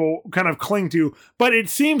that people kind of cling to. But it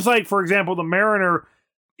seems like, for example, the Mariner,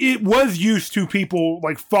 it was used to people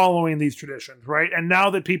like following these traditions, right? And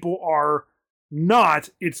now that people are not,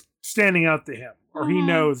 it's standing out to him, or he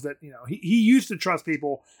knows that, he used to trust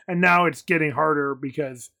people, and now it's getting harder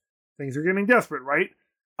because things are getting desperate, right?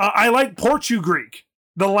 I like Portu-Greek,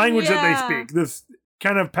 the language that they speak, this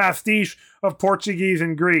kind of pastiche of Portuguese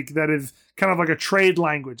and Greek that is kind of like a trade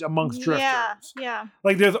language amongst drifters. Yeah.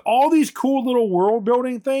 Like there's all these cool little world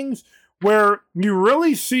building things where you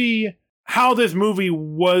really see how this movie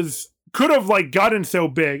could have like gotten so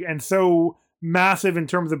big and so massive in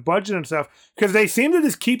terms of budget and stuff, because they seem to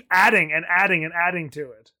just keep adding and adding and adding to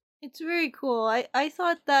it. It's very cool. I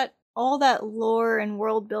thought that all that lore and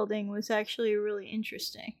world building was actually really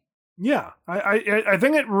interesting. Yeah, I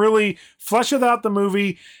think it really fleshes out the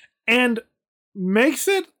movie and makes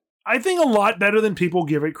it, I think, a lot better than people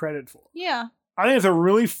give it credit for. Yeah. I think it's a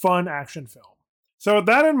really fun action film. So with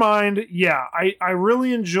that in mind, yeah, I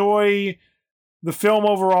really enjoy the film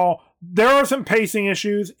overall. There are some pacing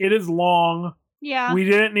issues. It is long. Yeah. We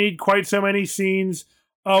didn't need quite so many scenes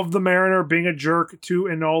of the Mariner being a jerk to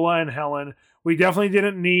Enola and Helen. We definitely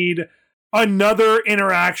didn't need another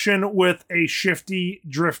interaction with a shifty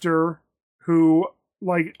drifter who,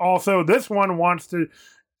 like, also this one wants to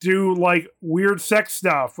do like weird sex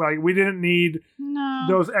stuff. Like, we didn't need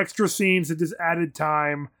those extra scenes that just added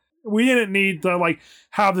time. We didn't need to like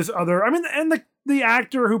have this other, I mean, and the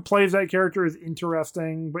actor who plays that character is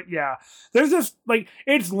interesting, but yeah, there's this, like,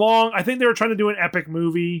 it's long. I think they were trying to do an epic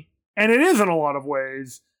movie, and it is in a lot of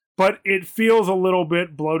ways, but it feels a little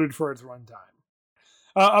bit bloated for its runtime.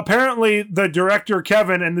 Apparently, the director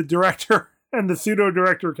Kevin and the director and the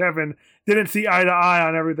pseudo-director Kevin didn't see eye to eye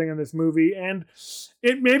on everything in this movie, and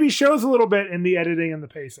it maybe shows a little bit in the editing and the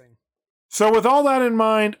pacing. So with all that in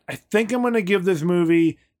mind, I think I'm going to give this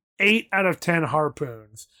movie 8 out of 10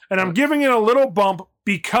 harpoons. And I'm giving it a little bump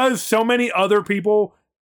because so many other people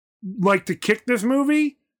like to kick this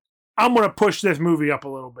movie. I'm going to push this movie up a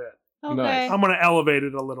little bit. Okay. Nice. I'm going to elevate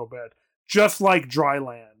it a little bit. Just like Dry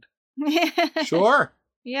Land. Sure.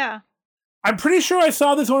 Yeah. I'm pretty sure I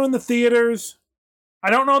saw this one in the theaters. I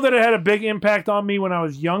don't know that it had a big impact on me when I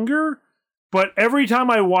was younger, but every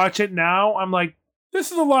time I watch it now, I'm like,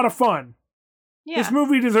 this is a lot of fun. Yeah. This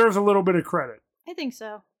movie deserves a little bit of credit. I think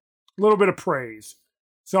so. A little bit of praise.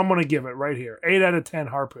 So I'm going to give it right here. 8 out of 10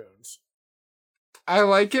 harpoons. I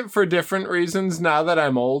like it for different reasons now that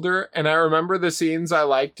I'm older, and I remember the scenes I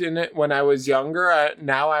liked in it when I was younger.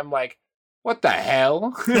 Now I'm like, what the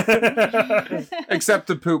hell? Except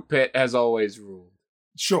the poop pit has always ruled.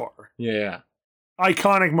 Sure. Yeah.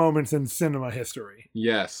 Iconic moments in cinema history.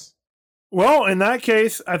 Yes. Well, in that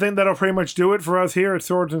case, I think that'll pretty much do it for us here at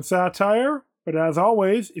Swords and Satire. But as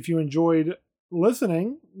always, if you enjoyed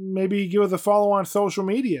listening, maybe give us a follow on social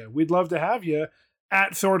media. We'd love to have you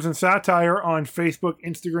at Swords and Satire on Facebook,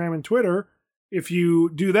 Instagram, and Twitter. If you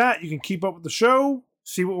do that, you can keep up with the show,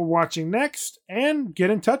 see what we're watching next, and get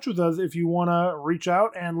in touch with us if you want to reach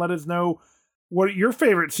out and let us know what your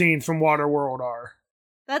favorite scenes from Waterworld are.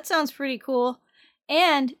 That sounds pretty cool.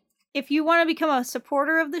 And if you want to become a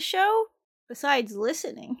supporter of the show, besides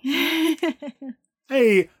listening,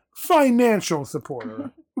 A financial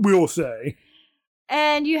supporter, we'll say.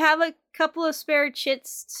 And you have a couple of spare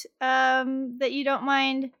chits that you don't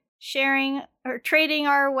mind sharing or trading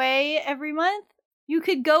our way every month, you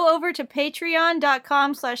could go over to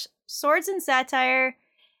patreon.com/swordsandsatire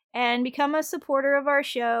and become a supporter of our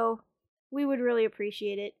show. We would really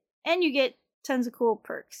appreciate it. And you get tons of cool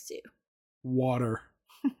perks too. Water.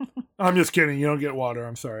 I'm just kidding. You don't get water.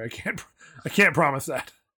 I'm sorry. I can't promise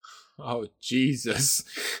that. Oh, Jesus.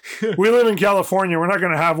 We live in California. We're not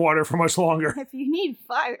going to have water for much longer. If you need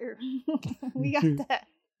fire, we got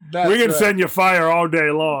that. We can send you fire all day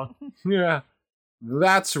long. Yeah,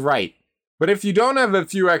 that's right. But if you don't have a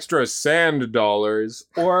few extra sand dollars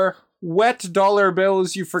or wet dollar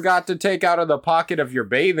bills you forgot to take out of the pocket of your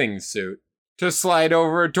bathing suit to slide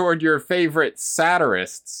over toward your favorite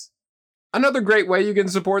satirists, another great way you can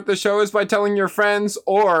support the show is by telling your friends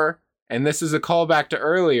or, and this is a callback to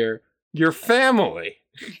earlier, your family.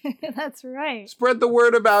 That's right. Spread the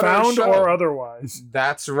word about our Found show. or otherwise.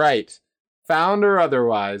 That's right. found or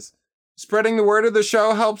otherwise. Spreading the word of the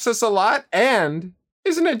show helps us a lot, and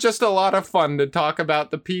isn't it just a lot of fun to talk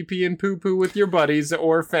about the pee-pee and poo-poo with your buddies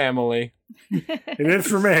or family? It is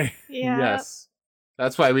for me. Yeah. Yes.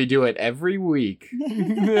 That's why we do it every week.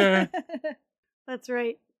 That's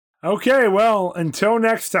right. Okay, well, until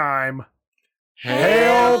next time.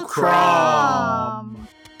 Hail Crom!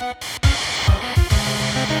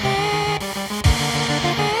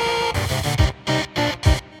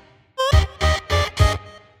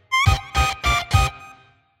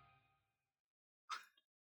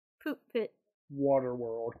 Poop pit.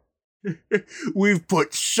 Waterworld. We've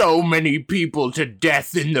put so many people to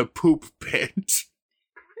death in the poop pit.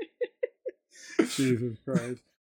 Jesus Christ.